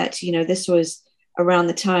comment that, you know, this was around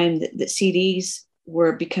the time that CDs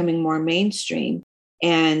were becoming more mainstream,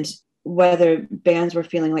 and whether bands were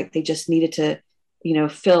feeling like they just needed to, you know,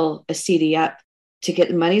 fill a CD up to get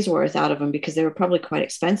the money's worth out of them, because they were probably quite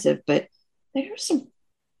expensive. But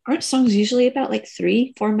aren't songs usually about like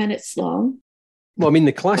 3-4 minutes long? Well, I mean,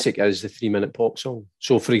 the classic is the 3-minute pop song.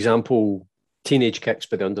 So, for example, Teenage Kicks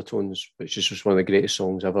by the Undertones, which is just one of the greatest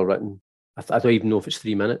songs ever written. I don't even know if it's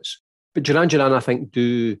 3 minutes. But Duran Duran, I think,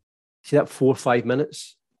 see that 4 or 5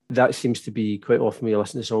 minutes? That seems to be quite often when you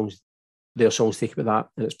listen to songs, their songs take about that,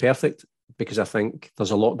 and it's perfect, because I think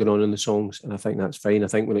there's a lot going on in the songs, and I think that's fine. I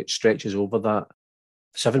think when it stretches over that,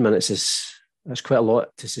 7 minutes that's quite a lot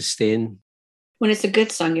to sustain. When it's a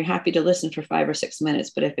good song, you're happy to listen for 5 or 6 minutes,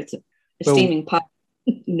 but if it's a steaming pot,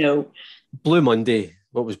 no. Blue Monday,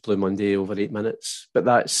 what was Blue Monday, over 8 minutes? But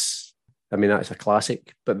that's a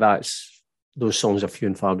classic, but those songs are few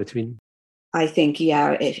and far between. I think,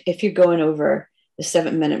 yeah, if you're going over the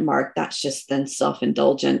 7 minute mark, that's just then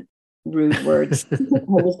self-indulgent, rude words I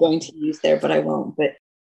was going to use there, but I won't. But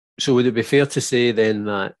so would it be fair to say then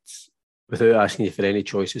that, without asking you for any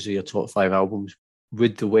choices of your top 5 albums,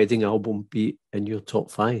 would the Wedding album be in your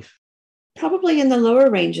top 5? Probably in the lower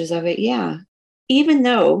ranges of it, yeah. Even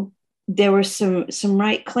though there were some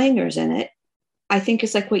right clangers in it, I think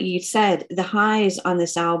it's like what you said, the highs on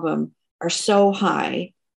this album are so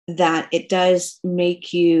high that it does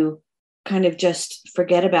make you kind of just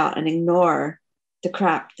forget about and ignore the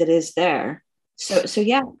crap that is there. So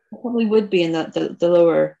yeah, it probably would be in the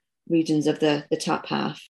lower regions of the top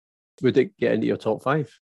half. Would it get into your top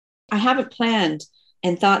 5? I haven't planned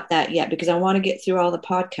and thought that yet, because I want to get through all the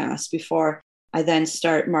podcasts before I then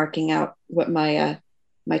start marking out what my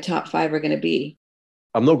top 5 are going to be.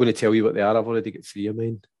 I'm not going to tell you what they are. I've already got 3 of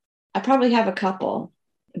mine. I probably have a couple,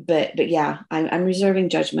 but yeah, I'm reserving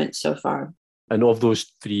judgment so far. And of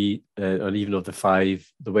those 3, or even of the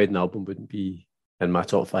 5, the Wedding album wouldn't be in my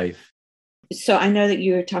top 5. So I know that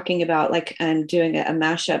you were talking about doing a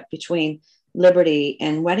mashup between Liberty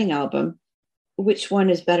and Wedding album. which one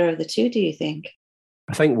is better of the two, do you think?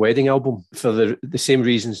 I think Wedding Album, for the same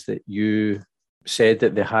reasons that you said,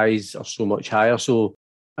 that the highs are so much higher. So,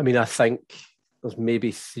 I mean, I think there's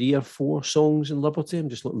maybe 3 or 4 songs in Liberty, I'm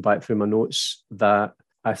just looking back through my notes, that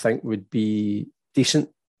I think would be decent.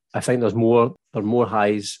 I think there are more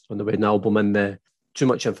highs on the Wedding Album, and the Too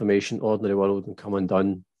Much Information, Ordinary World and Come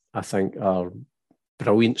Undone, I think are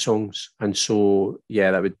brilliant songs. And so,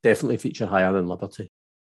 yeah, that would definitely feature higher than Liberty.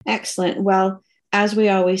 Excellent. Well, as we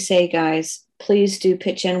always say, guys, please do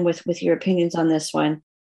pitch in with your opinions on this one.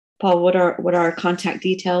 Paul, what are our contact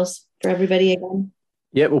details for everybody again?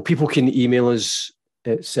 Yeah, well, people can email us.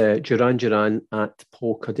 It's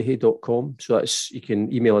duranduran@paulcuddihy.com. So that's, you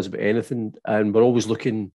can email us about anything. And we're always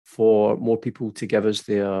looking for more people to give us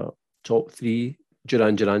their top 3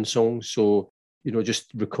 Duran Duran songs. So, you know,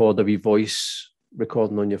 just record a wee voice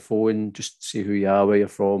recording on your phone, just say who you are, where you're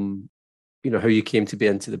from, you know, how you came to be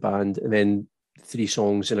into the band, and then 3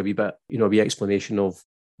 songs and a wee bit, you know, a wee explanation of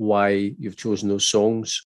why you've chosen those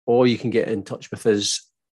songs. Or you can get in touch with us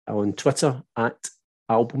on Twitter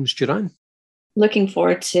 @AlbumsDuran. Looking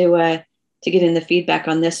forward to getting the feedback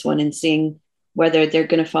on this one and seeing whether they're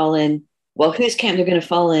going to fall in, well, whose camp they're going to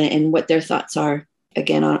fall in and what their thoughts are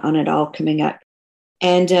again on it all coming up.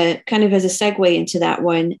 And kind of as a segue into that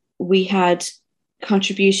one, we had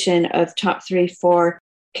contribution of top 3 for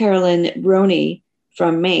Carolyn Roney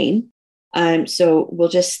from Maine. So we'll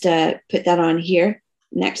just put that on here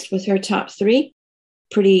next with her top 3.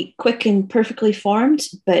 Pretty quick and perfectly formed,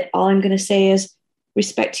 but all I'm going to say is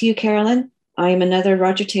respect to you, Carolyn. I am another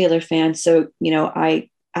Roger Taylor fan, so, you know, I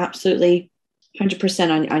absolutely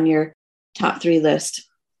 100% on your top 3 list.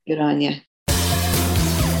 Good on you.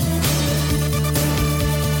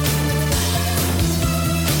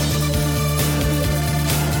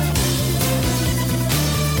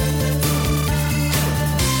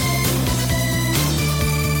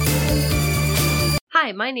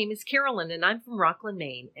 Hi, my name is Carolyn, and I'm from Rockland,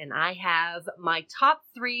 Maine, and I have my top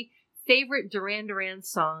 3 favorite Duran Duran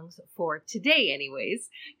songs for today anyways,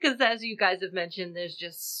 because as you guys have mentioned, there's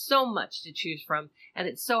just so much to choose from, and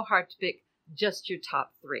it's so hard to pick just your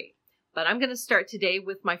top 3. But I'm going to start today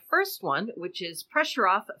with my first one, which is Pressure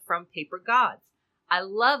Off from Paper Gods. I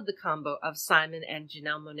love the combo of Simon and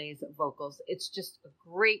Janelle Monáe's vocals. It's just a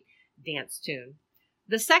great dance tune.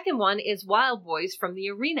 The second one is Wild Boys from the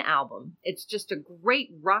Arena album. It's just a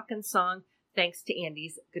great rockin' song thanks to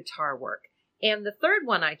Andy's guitar work. And the third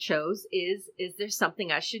one I chose is There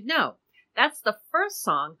Something I Should Know? That's the first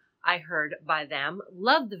song I heard by them.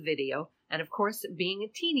 Loved the video. And of course, being a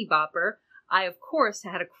teeny bopper, I of course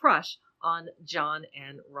had a crush on John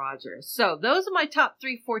and Roger. So those are my top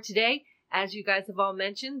 3 for today. As you guys have all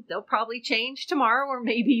mentioned, they'll probably change tomorrow or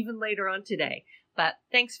maybe even later on today. But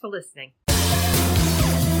thanks for listening.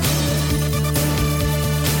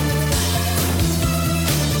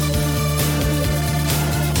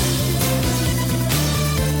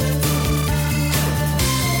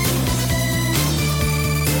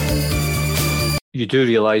 You do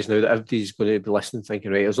realise now that everybody's going to be listening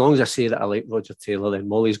thinking, right, as long as I say that I like Roger Taylor, then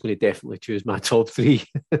Molly's going to definitely choose my top 3.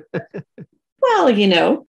 Well, you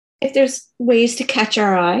know, if there's ways to catch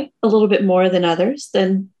our eye a little bit more than others,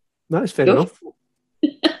 then that's fair enough.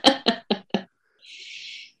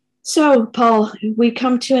 So, Paul, we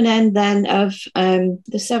come to an end then of the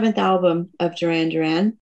 7th album of Duran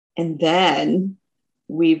Duran. And then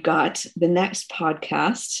we've got the next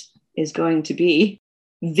podcast is going to be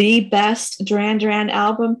the best Duran Duran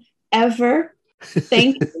album ever.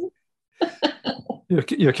 Thank you.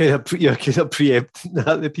 You're kind of preempting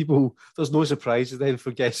that. The people, there's no surprises then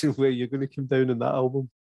for guessing where you're going to come down on that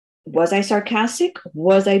album. Was I sarcastic?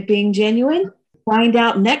 Was I being genuine? Find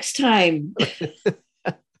out next time.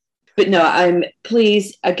 But no, I'm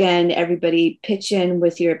please, again, everybody pitch in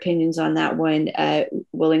with your opinions on that one.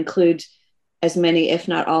 We'll include as many, if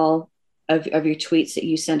not all, of your tweets that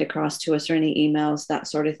you send across to us or any emails, that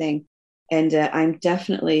sort of thing. And I'm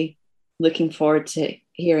definitely looking forward to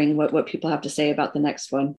hearing what people have to say about the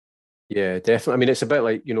next one. Yeah, definitely. I mean, it's a bit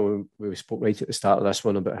like, you know, we spoke right at the start of this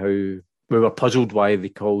one about how we were puzzled why they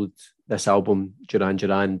called this album Duran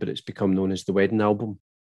Duran, but it's become known as the Wedding Album.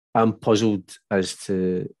 I'm puzzled as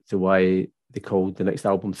to why they called the next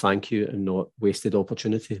album Thank You and not Wasted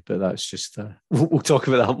Opportunity, but that's just, we'll talk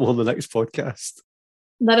about that more in the next podcast.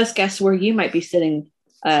 Let us guess where you might be sitting.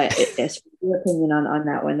 As your opinion on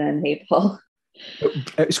that one then, hey, Paul.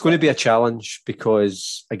 It's going to be a challenge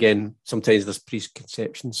because, again, sometimes there's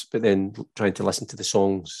preconceptions, but then trying to listen to the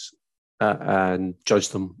songs and judge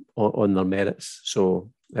them on their merits.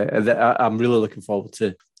 So I'm really looking forward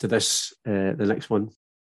to this, the next one.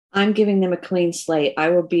 I'm giving them a clean slate. I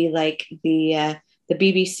will be like the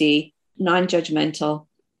BBC, non-judgmental,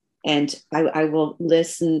 and I will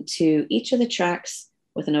listen to each of the tracks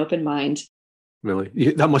with an open mind.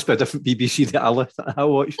 Really? That must be a different BBC that I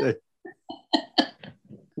watched it.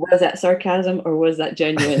 Was that sarcasm or was that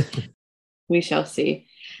genuine? We shall see.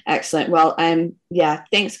 Excellent. Well,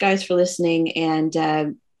 thanks guys for listening,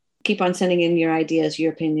 and keep on sending in your ideas,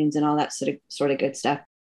 your opinions, and all that sort of good stuff.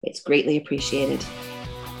 It's greatly appreciated.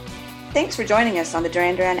 Thanks for joining us on the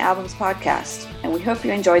Duran Duran Albums podcast, and we hope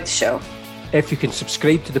you enjoyed the show. If you can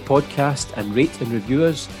subscribe to the podcast and rate and review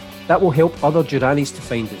us, that will help other Duranis to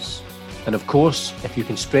find us. And of course, if you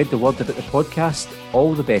can spread the word about the podcast,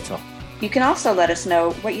 all the better. You can also let us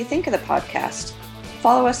know what you think of the podcast.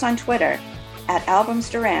 Follow us on Twitter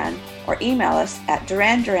 @AlbumsDuran or email us at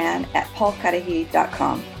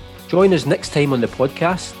duranduran@paulcudahy.com. Join us next time on the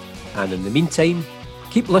podcast, and in the meantime,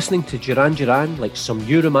 keep listening to Duran Duran like some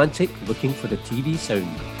new romantic looking for the TV sound.